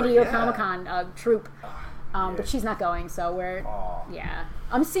San Diego Comic-Con troupe. But she's not going, so we're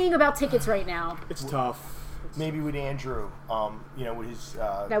I'm seeing about tickets right now. It's tough. Maybe with Andrew, with his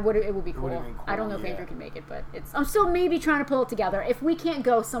it would be cool. I don't know if Andrew can make it, but I'm still maybe trying to pull it together. If we can't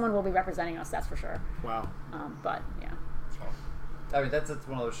go, someone will be representing us. That's for sure. Wow. But yeah. I mean, that's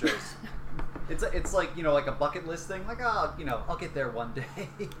one of those shows. It's like like a bucket list thing. Like I'll get there one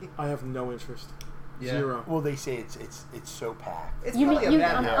day. I have no interest. Yeah. Zero. Well, they say it's so packed. It's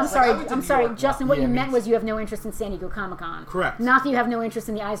I'm sorry, Justin. What you meant was you have no interest in San Diego Comic-Con. Correct. Not that you have no interest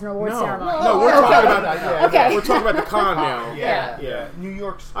in the Eisner Awards ceremony. No, we're talking about we're talking about the con now. Yeah. New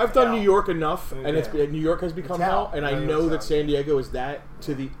York's. I've done New York enough, and New York has become hell, and I know that San Diego is that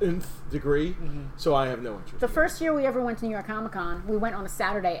to the nth degree. So I have no interest. The first year we ever went to New York Comic-Con, we went on a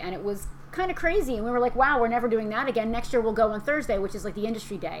Saturday, and it was kind of crazy, and we were like, wow, we're never doing that again. Next year we'll go on Thursday, which is like the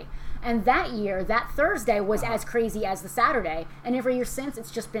industry day. And that year, that Thursday was as crazy as the Saturday, and every year since it's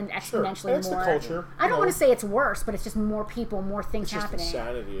just been exponentially It's more. the culture. I don't want to say it's worse, but it's just more people, more things happening. It's just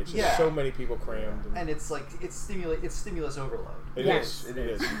insanity. It's just so many people crammed. And it's like it's stimulus overload. It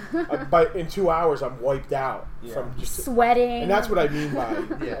is. But in 2 hours I'm wiped out from just sweating. And that's what I mean by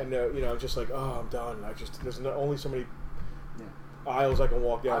I'm just like, oh, I'm done. There's only so many aisles I can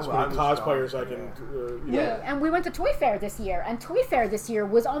walk down. So many cosplayers I can. And we went to Toy Fair this year, and Toy Fair this year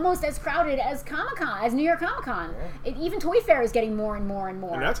was almost as crowded as Comic-Con, as New York Comic-Con. Yeah. Even Toy Fair is getting more and more and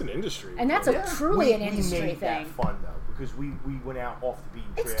more. And that's an industry. And that's truly an industry we made thing. That fun though, because we went out off the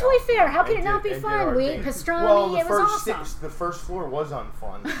beaten trail. It's Toy Fair. How can it not be fun? We ate pastrami. Well, it was awesome. The first floor was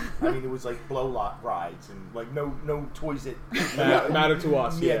unfun. I mean, it was like blow lot rides and like no toys that matter to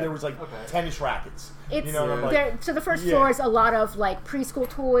us. Yeah, there was like tennis rackets. It's, you know, so the first floor is a lot of like preschool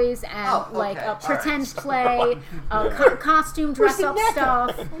toys and pretend play, costume dress-up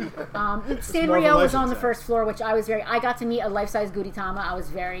stuff. Sanrio was on the first floor, which I got to meet a life-size Gudetama. I was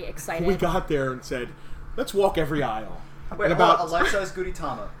very excited. We got there and said, let's walk every aisle. Wait, a life-size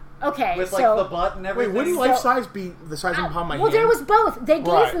Gudetama. Okay, with like the butt and everything. Wait, wouldn't life-size be the size of my hand? Well, there was both. They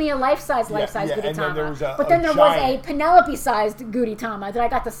gave me a life-size Gudetama, but then there was a Penelope-sized Gudetama that I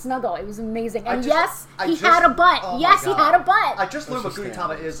got to snuggle. It was amazing. And he had a butt. Oh yes, he had a butt. I just learned what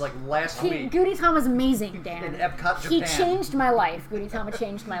Gudetama is like last week. Gudetama's amazing, Dan. In Epcot, Japan. He changed my life. Gudetama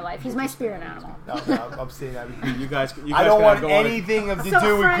changed my life. He's my spirit animal. No, I'm saying that. You guys I don't want anything to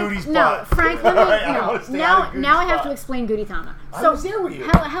do with Goody's butt. No, Frank, let me. Now I have to explain Gudetama. I was there with you.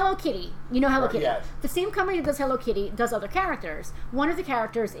 Hello Kitty. You know Hello Kitty. Yes. The same company that does Hello Kitty does other characters. One of the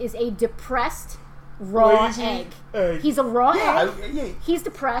characters is a depressed raw egg. He's a raw egg. He's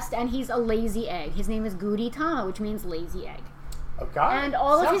depressed and he's a lazy egg. His name is Gudetama, which means lazy egg. Okay. And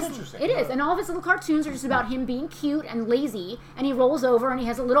all Sounds of his interesting. it is, and all of his little cartoons are just about him being cute and lazy, and he rolls over and he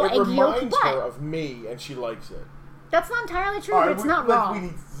has a little egg yolk butt. It reminds her of me, and she likes it. That's not entirely true, but it's not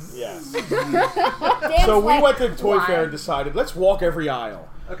wrong. Yes. So we went to Toy Fair and decided, let's walk every aisle.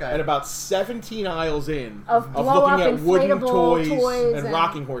 Okay. And about 17 aisles in of looking at wooden toys and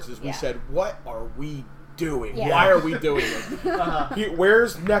rocking horses, we said, what are we doing? Yeah. Why are we doing it?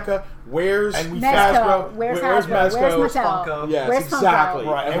 Where's NECA? Where's Hasbro? Where's Mezco? Where's Funko? Yes, where's exactly.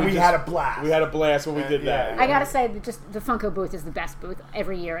 Funko? Right, and we had a blast. We had a blast when we did that. I gotta say, that just the Funko booth is the best booth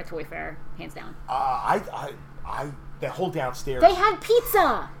every year at Toy Fair, hands down. The whole downstairs. They had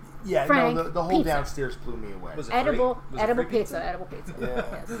pizza. Yeah, Frank, no, the whole pizza. Downstairs blew me away. Was it edible free pizza. Yeah,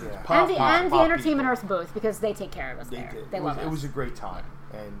 Yes. yeah. And the Entertainment Earth booth, because they take care of us there. They love us. It was a great time.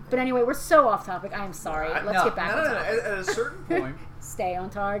 But anyway, we're so off topic. I'm sorry. Let's get back on topic. At a certain point... Stay on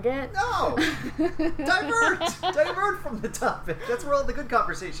target. No! Divert from the topic. That's where all the good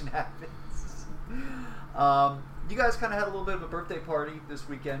conversation happens. You guys kind of had a little bit of a birthday party this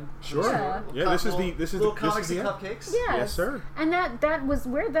weekend. Sure. Yeah. This is the little comics and cupcakes. Yes, sir. And that was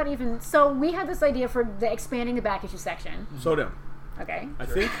where that even. So we had this idea for the expanding the back issue section. So then. Okay.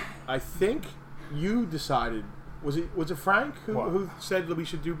 I think you decided. Was it Frank who said that we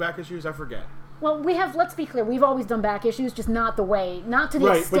should do back issues? I forget. Well, we have. Let's be clear. We've always done back issues, just not to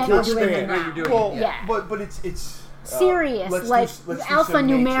the extent we're doing them now. Well, yeah. But it's serious, let's do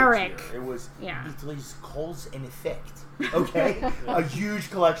alphanumeric. It was Yeah. Italy's cause and effect. Okay, a huge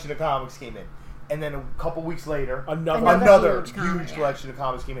collection of comics came in, and then a couple weeks later, another huge collection of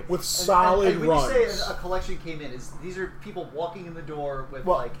comics came in with solid and runs. When you say a collection came in, these are people walking in the door with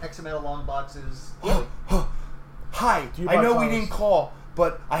like X amount of long boxes. Hi, I know we didn't call,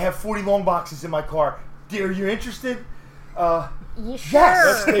 but I have 40 long boxes in my car. Are you interested?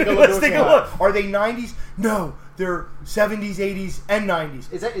 Yes. Let's take a look. Are they 90s? No, they're 70s, 80s, and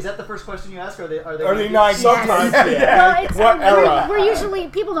 90s. Is that the first question you ask? Are they 90s? Sometimes, Well, what era? We're usually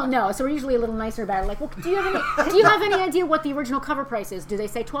people don't know, so we're usually a little nicer about it. Like, well, do you have any idea what the original cover price is? Do they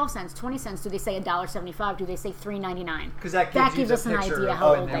say 12 cents, 20 cents? Do they say $1.75? Do they say $3.99? Because that gives us an idea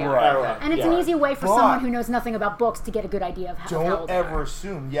how old they are. Right. And it's an easy way for someone who knows nothing about books to get a good idea of how old they are. Don't ever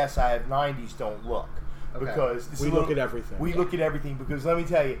assume, yes, I have 90s, don't look. Okay. Because we look at everything. We look at everything because let me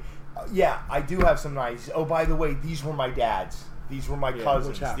tell you, I do have some 90s. Oh, by the way, these were my dad's. These were my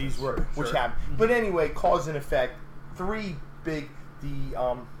cousins. These were which happened. But anyway, cause and effect. Three big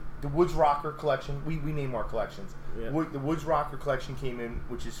the Woods Rocker collection. We name our collections. Yeah. The Woods Rocker collection came in,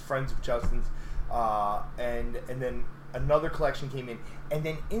 which is Friends of Justin's, and then another collection came in, and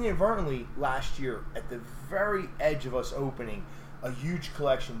then inadvertently last year, at the very edge of us opening, a huge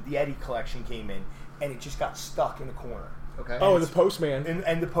collection, the Eddie collection came in, and it just got stuck in a corner. Okay. Oh, the Postman.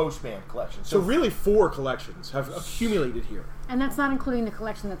 And the Postman collection. So really 4 collections have accumulated here. And that's not including the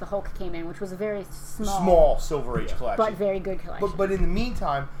collection that the Hulk came in, which was a very small Silver Age collection. But very good collection. But in the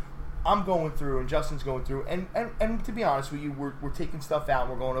meantime, I'm going through and Justin's going through, and to be honest with you, we're taking stuff out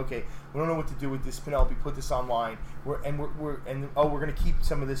and we're going, okay, we don't know what to do with this. Penelope, put this online. We're going to keep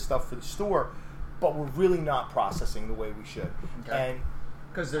some of this stuff for the store, but we're really not processing the way we should. Okay. And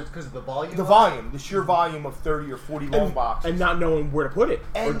because of the volume? The sheer volume of 30 or 40 long boxes. And not knowing where to put it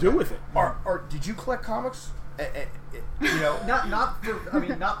or do with it. Did you collect comics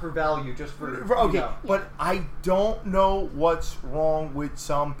not for value, just for okay. You know. But I don't know what's wrong with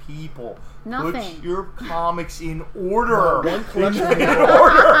some people. Nothing. Put your comics in order. One collection in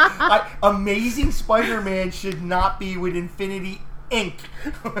order. Amazing Spider-Man should not be with Infinity Inc.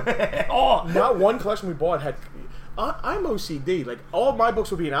 Not one collection we bought had. I'm OCD. Like, all of my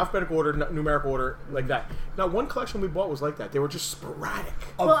books would be in alphabetical order, numerical order, like that. Not one collection we bought was like that. They were just sporadic.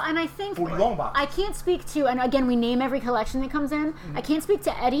 Well, and I think 40 long boxes. I can't speak to, and again, we name every collection that comes in. I can't speak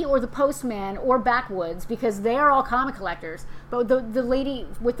to Eddie or the Postman or Backwoods because they are all comic collectors. But the lady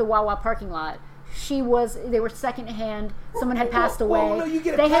with the Wawa parking lot, they were secondhand. Someone had passed away. Well, no, you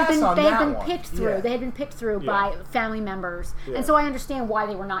get a they had pass been on they had that been one. picked through. Yeah. They had been picked through by family members, and so I understand why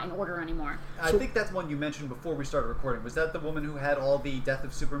they were not in order anymore. I think that's one you mentioned before we started recording. Was that the woman who had all the Death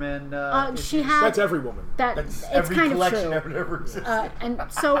of Superman? She issues? had That's every woman. That's it's every kind of collection true. ever existed. And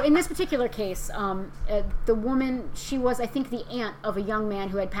so in this particular case, the woman, she was, I think, the aunt of a young man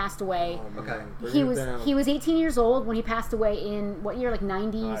who had passed away. Okay. He was 18 years old when he passed away in what year, like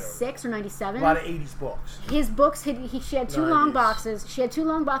 96 or 97? A lot of 80s books. His books, she had two long 90s. boxes. She had two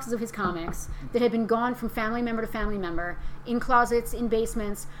long boxes of his comics that had been gone from family member to family member, in closets, in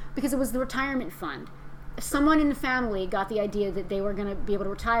basements, because it was the retirement fund. Someone in the family got the idea that they were going to be able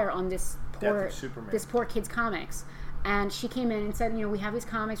to retire on this poor kid's comics, and she came in and said, we have these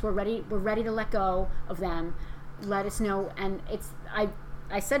comics. We're ready to let go of them. Let us know. And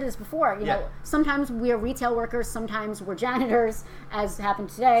I said this before. Sometimes we are retail workers. Sometimes we're janitors, as happened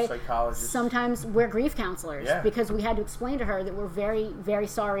today. Psychologists. Sometimes we're grief counselors because we had to explain to her that we're very, very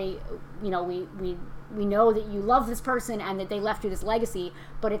sorry. We know that you love this person and that they left you this legacy,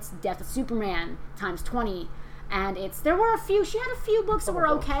 but it's Death of Superman times 20. And she had a few books that were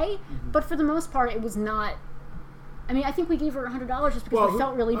okay, but for the most part, it was not. I mean, I think we gave her $100 just because we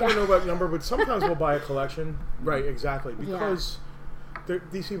felt really bad. I don't know about the number, but sometimes we'll buy a collection. Right, exactly. Because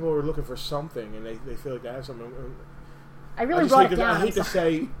these people are looking for something and they feel like they have something. I really brought it down. I hate to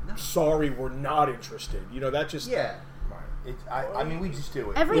say, sorry, we're not interested. That just... Yeah. I mean, we just do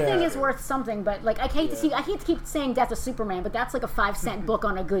it. Everything is worth something, but I hate to keep saying Death of Superman, but that's like a 5-cent book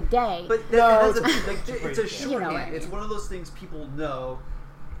on a good day. But it's a shorthand. It's one of those things people know.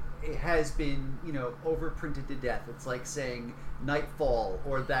 It has been, overprinted to death. It's like saying Nightfall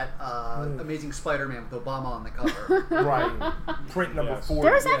or that Amazing Spider-Man with Obama on the cover. Right. Print number 40.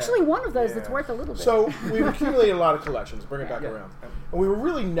 There's actually one of those that's worth a little bit. So we've accumulated a lot of collections. Bring it back around. And we were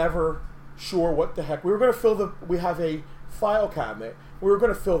really never sure what the heck. We were going to we have a file cabinet. We were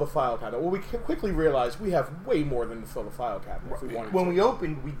going to fill the file cabinet. Well, we quickly realized we have way more than to fill the file cabinet if we wanted when to. we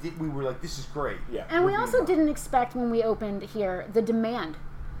opened, we were like, this is great. Yeah. And we also didn't expect when we opened here the demand.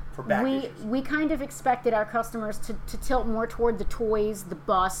 For back issues. We kind of expected our customers to tilt more toward the toys, the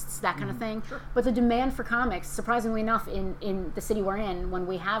busts, that kind of thing. Sure. But the demand for comics, surprisingly enough, in the city we're in, when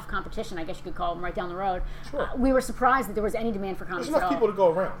we have competition, I guess you could call them right down the road, we were surprised that there was any demand for comics There's enough people to go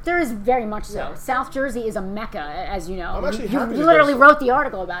around. There is very much so. Yeah. South Jersey is a mecca, as you know. I'm actually you happy literally wrote the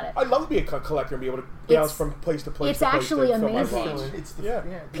article about it. I'd love to be a collector and be able to bounce from place to place. It's actually amazing.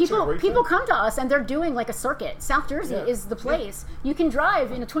 People come to us and they're doing like a circuit. South Jersey is the place. You can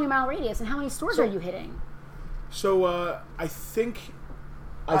drive in a 20-mile radius, and how many stores are you hitting? So I think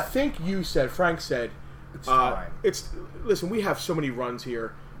Frank said, it's time. Listen, we have so many runs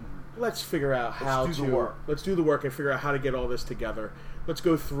here. Let's figure out how to work. Let's do the work and figure out how to get all this together. Let's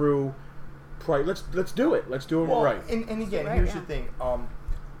go through. Let's do it. Let's do it right. And again, here's the thing.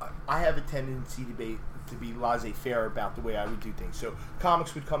 I have a tendency to be laissez-faire about the way I would do things. So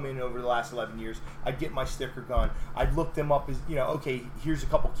comics would come in over the last 11 years. I'd get my sticker gun. I'd look them up as, okay, here's a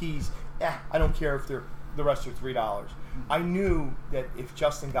couple keys. I don't care if the rest are $3. I knew that if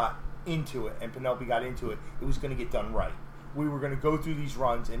Justin got into it and Penelope got into it, it was going to get done right. We were going to go through these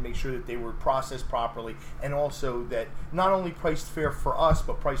runs and make sure that they were processed properly, and also that not only priced fair for us,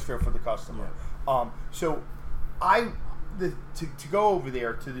 but priced fair for the customer. So to go over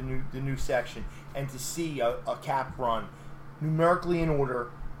there to the new section and to see a cap run numerically in order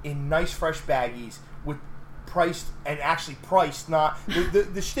in nice fresh baggies with priced not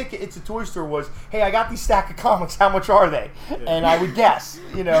the shtick It's a Toy Store was, hey, I got these stack of comics, how much are they? And I would guess,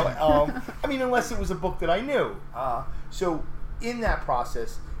 I mean, unless it was a book that I knew. So in that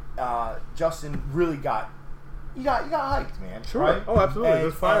process, Justin really got hyped, man. Sure. Right? Oh, absolutely. It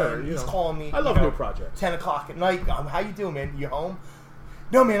was fire. He's calling me. I love new projects. 10 o'clock at night. How you doing, man? You home?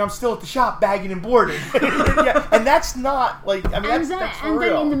 no, man, I'm still at the shop bagging and boarding. Yeah, and that's not like, I mean, that's for and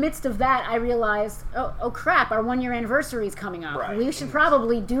real. then in the midst of that, I realized, oh crap, our 1-year anniversary is coming up. Right. We should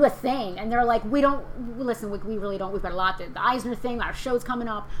probably do a thing. And they're like, we really don't. We've got a lot. The Eisner thing, our show's coming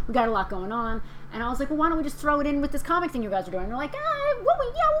up. We got a lot going on. And I was like, well, why don't we just throw it in with this comic thing you guys are doing? And they're like, we'll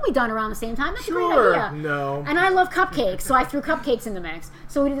be done around the same time. That's a great idea. No. And I love cupcakes, so I threw cupcakes in the mix.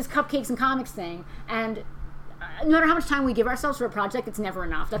 So we did this cupcakes and comics thing, and no matter how much time we give ourselves for a project, it's never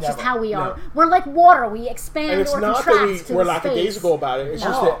enough. That's just how we are. No. We're like water. We expand And it's or not contract that we're to space. lackadaisical about it. It's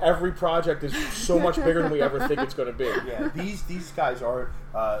just No. that every project is so much bigger than we ever think it's going to be. Yeah, these guys are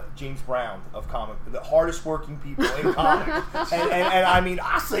James Brown of comic, the hardest working people in comics, and I mean,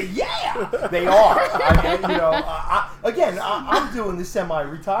 I say they are. I'm doing the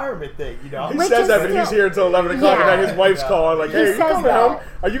semi-retirement thing. You know, He Which says is that, but he's still- here until 11 o'clock, Yeah. and then his wife's calling, like, hey, are you says coming that. home?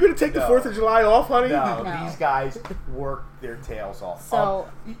 Are you going to take the 4th of July off, honey? No, No. these guys work their tails off. So-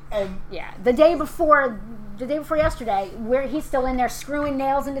 and Yeah, the day before yesterday, where he's still in there screwing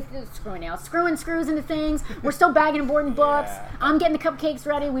screws into things. We're still bagging and boarding books. Yeah. I'm getting the cupcakes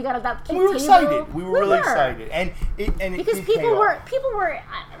ready. We got that cake we were table. excited. We were really excited, and it Because did people pay were off.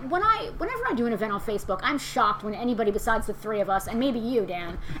 whenever I do an event on Facebook, I'm shocked when anybody besides the three of us and maybe you,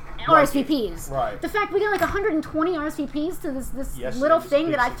 Dan, RSVPs. Right. The fact we got like 120 RSVPs to this Yes, little it was a thing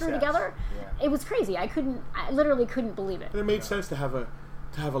big that I threw success. together, Yeah. it was crazy. I literally couldn't believe it. And it made sense to have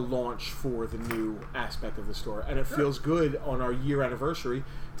a launch for the new aspect of the store, and it feels good on our year anniversary.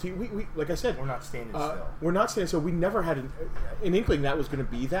 We like I said, We're not standing still. We're not standing still. We never had an inkling that was going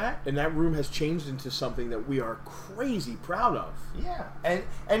to be that, and that room has changed into something that we are crazy proud of. Yeah, and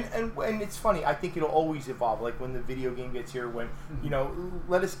it's funny. I think it'll always evolve. Like when the video game gets here, when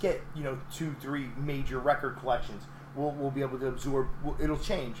let us get 2-3 major record collections. We'll be able to absorb. It'll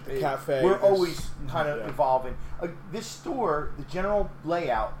change. Cafe. We're always kind of yeah. evolving. This store, the general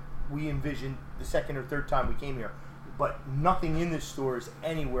layout, we envisioned the second or third time we came here, but nothing in this store is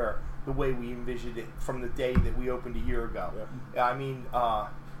anywhere the way we envisioned it from the day that we opened a year ago. Yeah. I mean,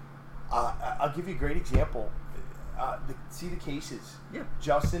 I'll give you a great example. See the cases. Yeah.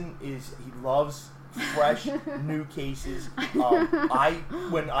 Justin he loves fresh new cases.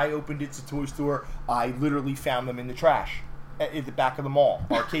 When I opened It's a Toy Store, I literally found them in the trash at the back of the mall.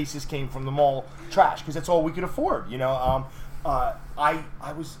 Our cases came from the mall trash because that's all we could afford. I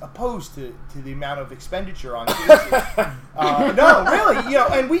was opposed to the amount of expenditure on cases. No, really,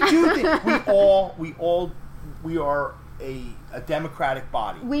 and we do think we are a democratic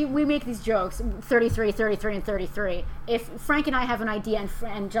body. We make these jokes, 33, 33, and 33. If Frank and I have an idea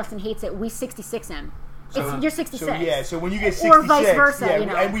and Justin hates it, we 66 him. You're 66. So when you get 66, or vice versa,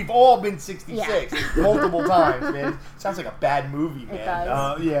 and we've all been 66 multiple times, man. Sounds like a bad movie, man. It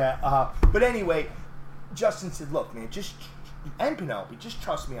does. But anyway, Justin said, "Look, man, and Penelope, just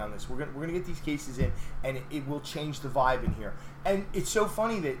trust me on this. We're gonna get these cases in, and it will change the vibe in here." And it's so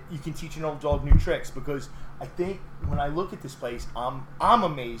funny that you can teach an old dog new tricks, because I think when I look at this place, I'm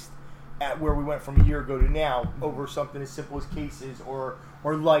amazed at where we went from a year ago to now over something as simple as cases or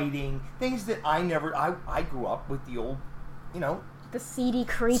lighting, things that I grew up with the old, The seedy,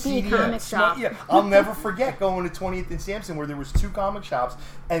 creepy comic shop. Yeah, I'll never forget going to 20th and Sampson where there was 2 comic shops,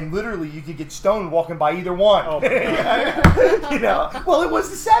 and literally you could get stoned walking by either one. Oh, Well, it was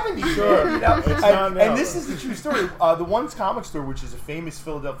the 70s. Sure. It's not now, and this is the true story. The one comic store, which is a famous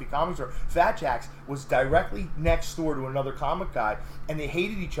Philadelphia comic store, Fat Jack's, was directly next door to another comic guy, and they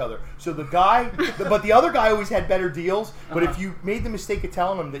hated each other. So but the other guy always had better deals. But if you made the mistake of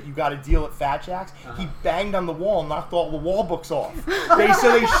telling him that you got a deal at Fat Jack's, he banged on the wall and knocked all the wall books off. So they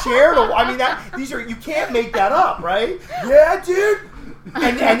shared. You can't make that up, right? Yeah, dude.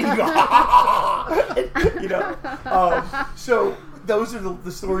 And you go, so those are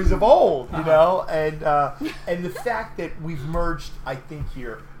the stories of old, and the fact that we've merged, I think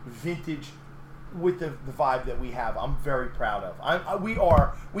here, vintage with the vibe that we have, I'm very proud of.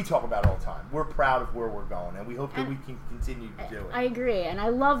 We talk about it all the time. We're proud of where we're going, and we hope that we can continue to do it. I agree, and I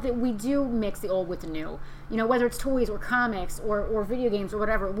love that we do mix the old with the new. Whether it's toys or comics or video games or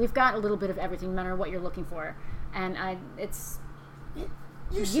whatever, we've got a little bit of everything, no matter what you're looking for. And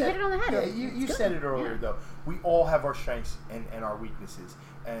you hit it on the head. Yeah, you said it earlier, though. We all have our strengths and our weaknesses,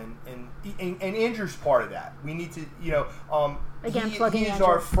 and Andrew's part of that. We need to, Again, he plugging is Andrew.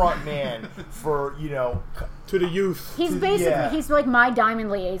 our front man for To the youth. He's he's like my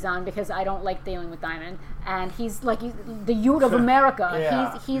Diamond liaison, because I don't like dealing with Diamond, and he's like the youth of America.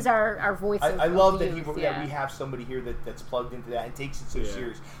 Yeah. He's our voice. I of love the that youth, we have somebody here that's plugged into that and takes it so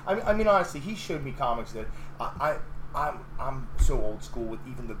serious. I mean, honestly, he showed me comics that I'm so old school with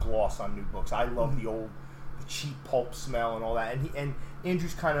even the gloss on new books. I love the cheap pulp smell and all that. And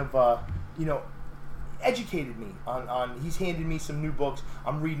Andrew's kind of educated me on. He's handed me some new books.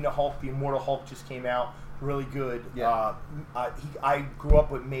 I'm reading the Hulk. The Immortal Hulk just came out. Really good. Yeah. I grew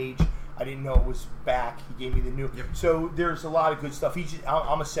up with Mage. I didn't know it was back. He gave me the new. Yep. So there's a lot of good stuff.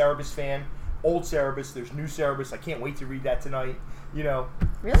 I'm a Cerebus fan. Old Cerebus. There's new Cerebus. I can't wait to read that tonight. Really?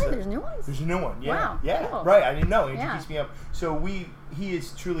 So, there's new ones? There's a new one. Yeah. Wow. Yeah. Cool. Right. I didn't know. Andrew keeps me up. So he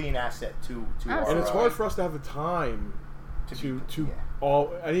is truly an asset to our. And it's hard for us to have the time to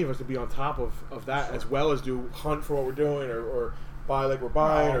all any of us to be on top of that, as well as do hunt for what we're doing or buy like we're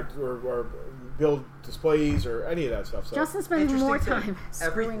buying or build displays or any of that stuff. So Justin spends more time.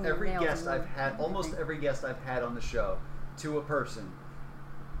 Every guest I've had, almost every guest I've had on the show, to a person,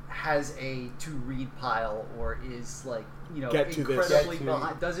 has a to read pile or is like incredibly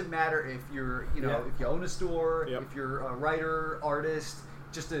behind. Doesn't matter if you're if you own a store, if you're a writer, artist,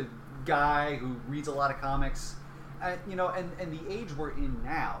 just a guy who reads a lot of comics. And the age we're in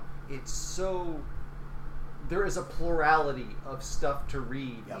now, it's so there is a plurality of stuff to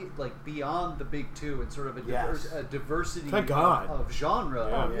read, like beyond the big two, and sort of a diversity Thank God. of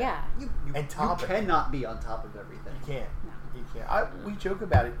genre. You cannot be on top of everything. You can't. No. You can't. We joke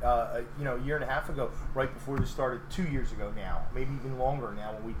about it. A year and a half ago, right before this started, 2 years ago now, maybe even longer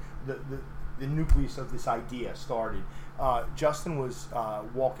now, when the nucleus of this idea started. Justin was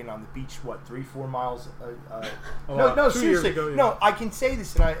walking on the beach, 3-4 miles? No, seriously. Ago, No, I can say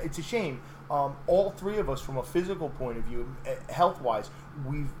this, and it's a shame. All three of us, from a physical point of view, health-wise,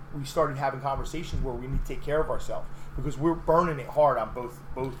 we started having conversations where we need to take care of ourselves because we're burning it hard on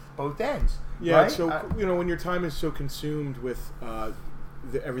both ends. Yeah, right? so when your time is so consumed with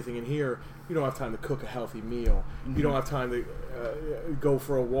everything in here, you don't have time to cook a healthy meal. Mm-hmm. You don't have time to go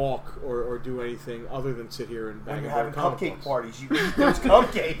for a walk or do anything other than sit here and bang. When you're having cupcake parties, you eat those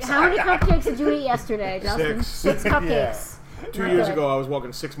cupcakes. How many cupcakes did you eat yesterday, Justin? 6 cupcakes. Yeah. 2 years ago, I was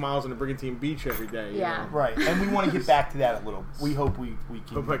walking 6 miles on the Brigantine Beach every day. Yeah. Right. And we want to get back to that a little. We hope we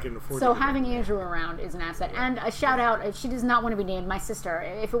can. Hope I can afford So to having Andrew around is an asset. And a shout out, she does not want to be named, my sister.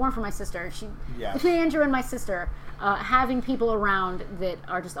 If it weren't for my sister, between Andrew and my sister, having people around that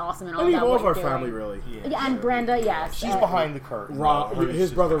are just awesome and all I about all what of our you're family, doing. really. Yeah, and Brenda, yes. She's behind the curtain.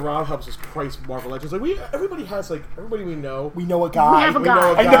 His brother Rob helps us price Marvel Legends. Everybody we know. We know a guy. We have a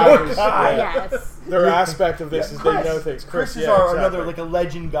guy. I know a guy. Yes. Their aspect of this is they know things. Chris is another like a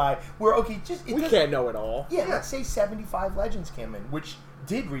legend guy. Where we can't know it all. Yeah, let's say 75 legends came in, which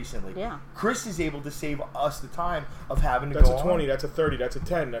did recently. Yeah. Chris is able to save us the time of having to that's go a 20, on. that's a 30, that's a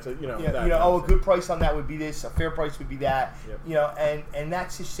 10, that's a a good price on that would be this, a fair price would be that. Yep. And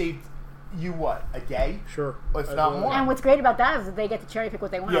that's just saved you a day? Sure. If not more. And what's great about that is that they get to cherry pick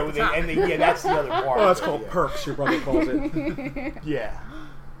what they want. That's the other part. Oh, that's called perks, your brother calls it. Yeah.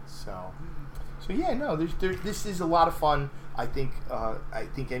 So yeah, no, this is a lot of fun. I think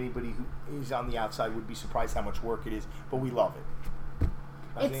anybody who is on the outside would be surprised how much work it is, but we love it.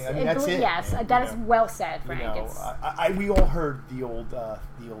 That's it. Yes, that is well said, Frank. We all heard the old,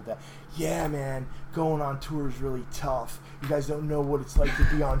 yeah, man, going on tour is really tough. You guys don't know what it's like to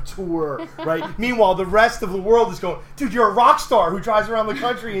be on tour, right? Meanwhile, the rest of the world is going, dude, you're a rock star who drives around the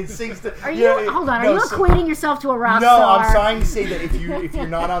country and sings. Are you equating yourself to a rock star? No, I'm trying to say that if you're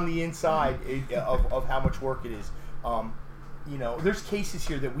not on the inside of how much work it is. There's cases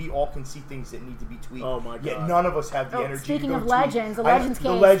here that we all can see things that need to be tweaked. Oh my God! Yet none of us have the energy. Speaking to of go legends, the tweak. legends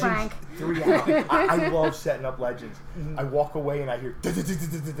came, Frank. 3 hours. I love setting up legends. I walk away and I hear after 3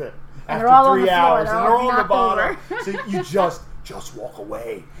 hours, and they're all on the bottom. So you just walk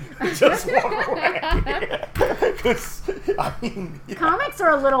away. Just walk away. Because comics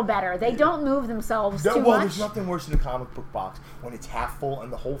are a little better. They don't move themselves too much. There's nothing worse than a comic book box when it's half full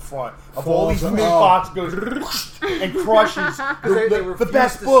and the whole front of all these mint box goes and crushes the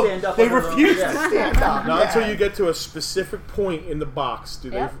best book. They refuse to stand up. Not until you get to a specific point in the box do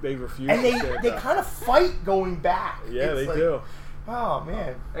they refuse to stand up. And they kind of fight going back. Yeah, they do. Oh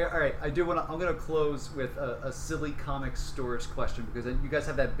man! All right, I'm going to close with a silly comic storage question because you guys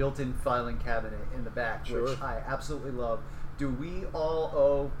have that built-in filing cabinet in the back, which I absolutely love. Do we all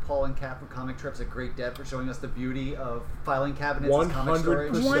owe Paul and Kat from Comic Trips a great debt for showing us the beauty of filing cabinets and comic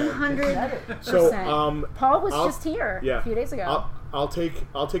storage? 100%. So Paul was just here a few days ago. I'll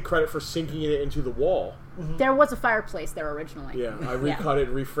take credit for sinking it into the wall. Mm-hmm. There was a fireplace there originally. Yeah, I recut it,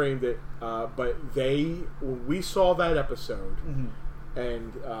 reframed it. But when we saw that episode,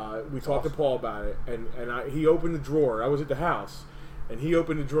 and we talked to Paul about it, and he opened the drawer. I was at the house, and he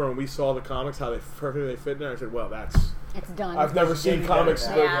opened the drawer, and we saw the comics, how perfectly they fit in there. I said, well, it's done. I've never seen comics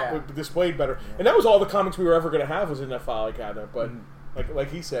displayed better. And that was all the comics we were ever going to have was in that filing cabinet. But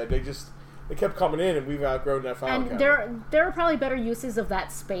like he said, they just they kept coming in, and we've outgrown that filing And cabinet. there are probably better uses of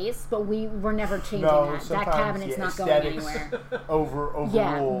that space, but we're never changing that. That cabinet's not going anywhere. Overrule.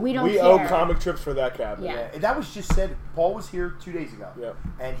 Yeah, we don't We care. owe comic trips for that cabinet. Yeah. And that was just said. Paul was here 2 days ago,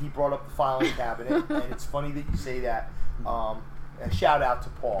 and he brought up the filing cabinet. And it's funny that you say that. A shout out to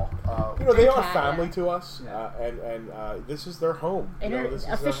Paul. They are family to us, and this is their home. This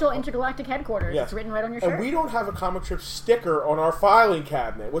official intergalactic headquarters. Yes. It's written right on your shirt. And we don't have a comic trip sticker on our filing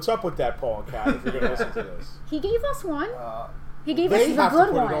cabinet. What's up with that, Paul and Kat? If you're going to listen to this, He gave us one. He gave they us the have to good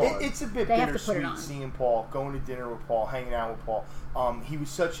put it one. on. It's a bit They have to put it bittersweet on. seeing Paul, going to dinner with Paul, hanging out with Paul. He was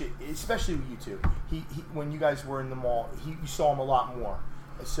such a, especially with you two. He when you guys were in the mall, you saw him a lot more.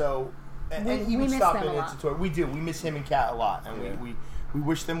 So, and he we would miss stop them in a into lot. toy. We do. We miss him and Kat a lot, and we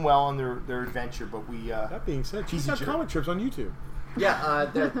wish them well on their adventure. But we. That being said, he's check out comic trips on YouTube. Yeah,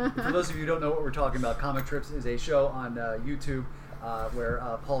 for those of you who don't know what we're talking about, Comic Trips is a show on YouTube where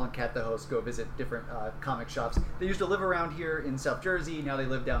Paul and Kat, the hosts, go visit different comic shops. They used to live around here in South Jersey. Now they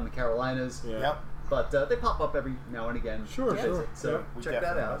live down in the Carolinas. Yeah. Yep. But they pop up every now and again. Sure, to sure. visit. So We check that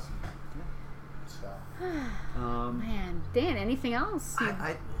definitely out. miss him. So. Man, Dan, anything else?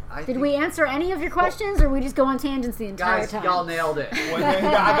 I Did think- we answer any of your questions, or we just go on tangents the entire Guys, time? y'all nailed it. Well, I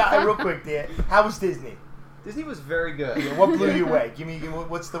got real quick, Dan. How was Disney? Disney was very good. What blew you away? Give me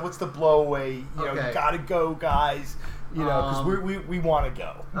what's the blow away? You know, Okay. you gotta go, guys. You know, because we want to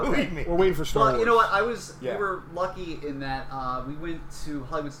go. Okay. Believe me. We're waiting for Star Wars. Well, you know what? We Yeah. were lucky in that we went to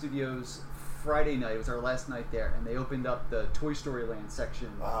Hollywood Studios Friday night. It was our last night there, and they opened up the Toy Story Land section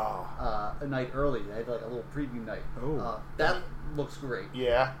a night early. They had like a little preview night. Oh. That looks great.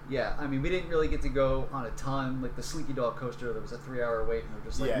 Yeah. Yeah, I mean, we didn't really get to go on a ton. Like the Slinky Dog coaster, there was a 3-hour wait, and we're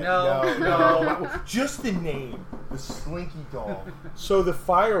just like, Yeah. no. Just the name, the Slinky Dog. So the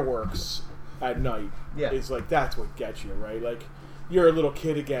fireworks at night is like, that's what gets you, right? Like, you're a little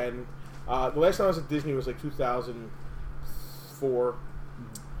kid again. The last time I was at Disney was like 2004,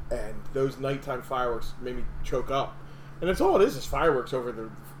 and those nighttime fireworks made me choke up. And that's all it is fireworks over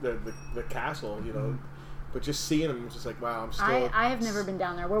the castle, you know. But just seeing them, it's just like, wow, I'm still. I have never been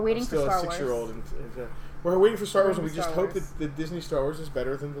down there. We're waiting for still Star a Wars. 6-year-old, and we're waiting for Star Wars, and we just Star hope Wars. that the Disney Star Wars is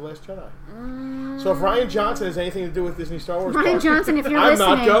better than The Last Jedi. So if Ryan Johnson has anything to do with Disney Star Wars, Ryan Johnson, if you're I'm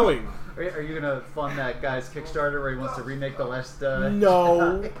listening, not going. Are you gonna fund that guy's Kickstarter where he wants to remake the last?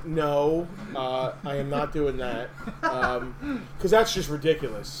 No, I am not doing that because that's just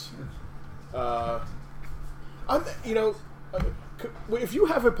ridiculous. If you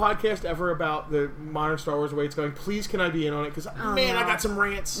have a podcast ever about the modern Star Wars, the way it's going, please can I be in on it? Because I got some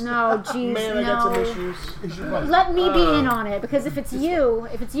rants. No, jeez, I got some issues. Let me be in on it, because if it's you,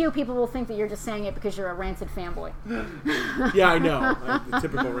 people will think that you're just saying it because you're a rancid fanboy. Yeah, I know. The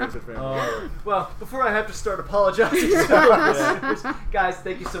typical rancid fan. Well, before I have to start apologizing to our listeners, guys,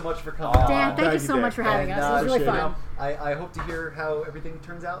 thank you so much for coming. Dan, thank you so Dan. much for having And, us. It was really appreciate fun. I hope to hear how everything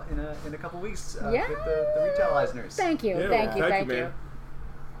turns out in a couple weeks with Yeah. the retail Eisners. Thank you, Yeah, thank you, thank thank you, you. man.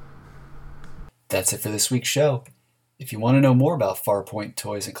 That's it for this week's show. If you want to know more about Farpoint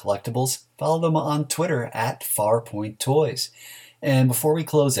Toys and Collectibles, follow them on Twitter at Farpoint Toys. And before we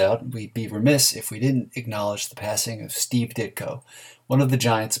close out, we'd be remiss if we didn't acknowledge the passing of Steve Ditko, one of the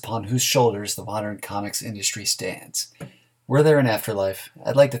giants upon whose shoulders the modern comics industry stands. Were there an afterlife,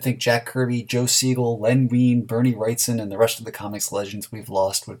 I'd like to think Jack Kirby, Joe Siegel, Len Wein, Bernie Wrightson, and the rest of the comics legends we've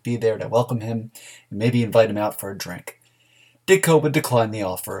lost would be there to welcome him and maybe invite him out for a drink. Ditko would decline the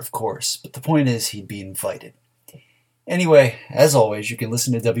offer, of course, but the point is he'd be invited. Anyway, as always, you can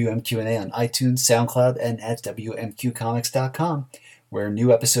listen to WMQ&A on iTunes, SoundCloud, and at WMQComics.com, where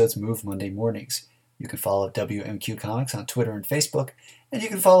new episodes move Monday mornings. You can follow WMQ Comics on Twitter and Facebook, and you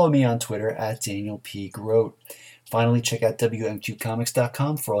can follow me on Twitter at Daniel P. Grote. Finally, check out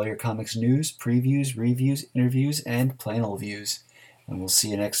WMQComics.com for all your comics news, previews, reviews, interviews, and plain old views. And we'll see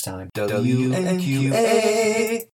you next time. WMQA!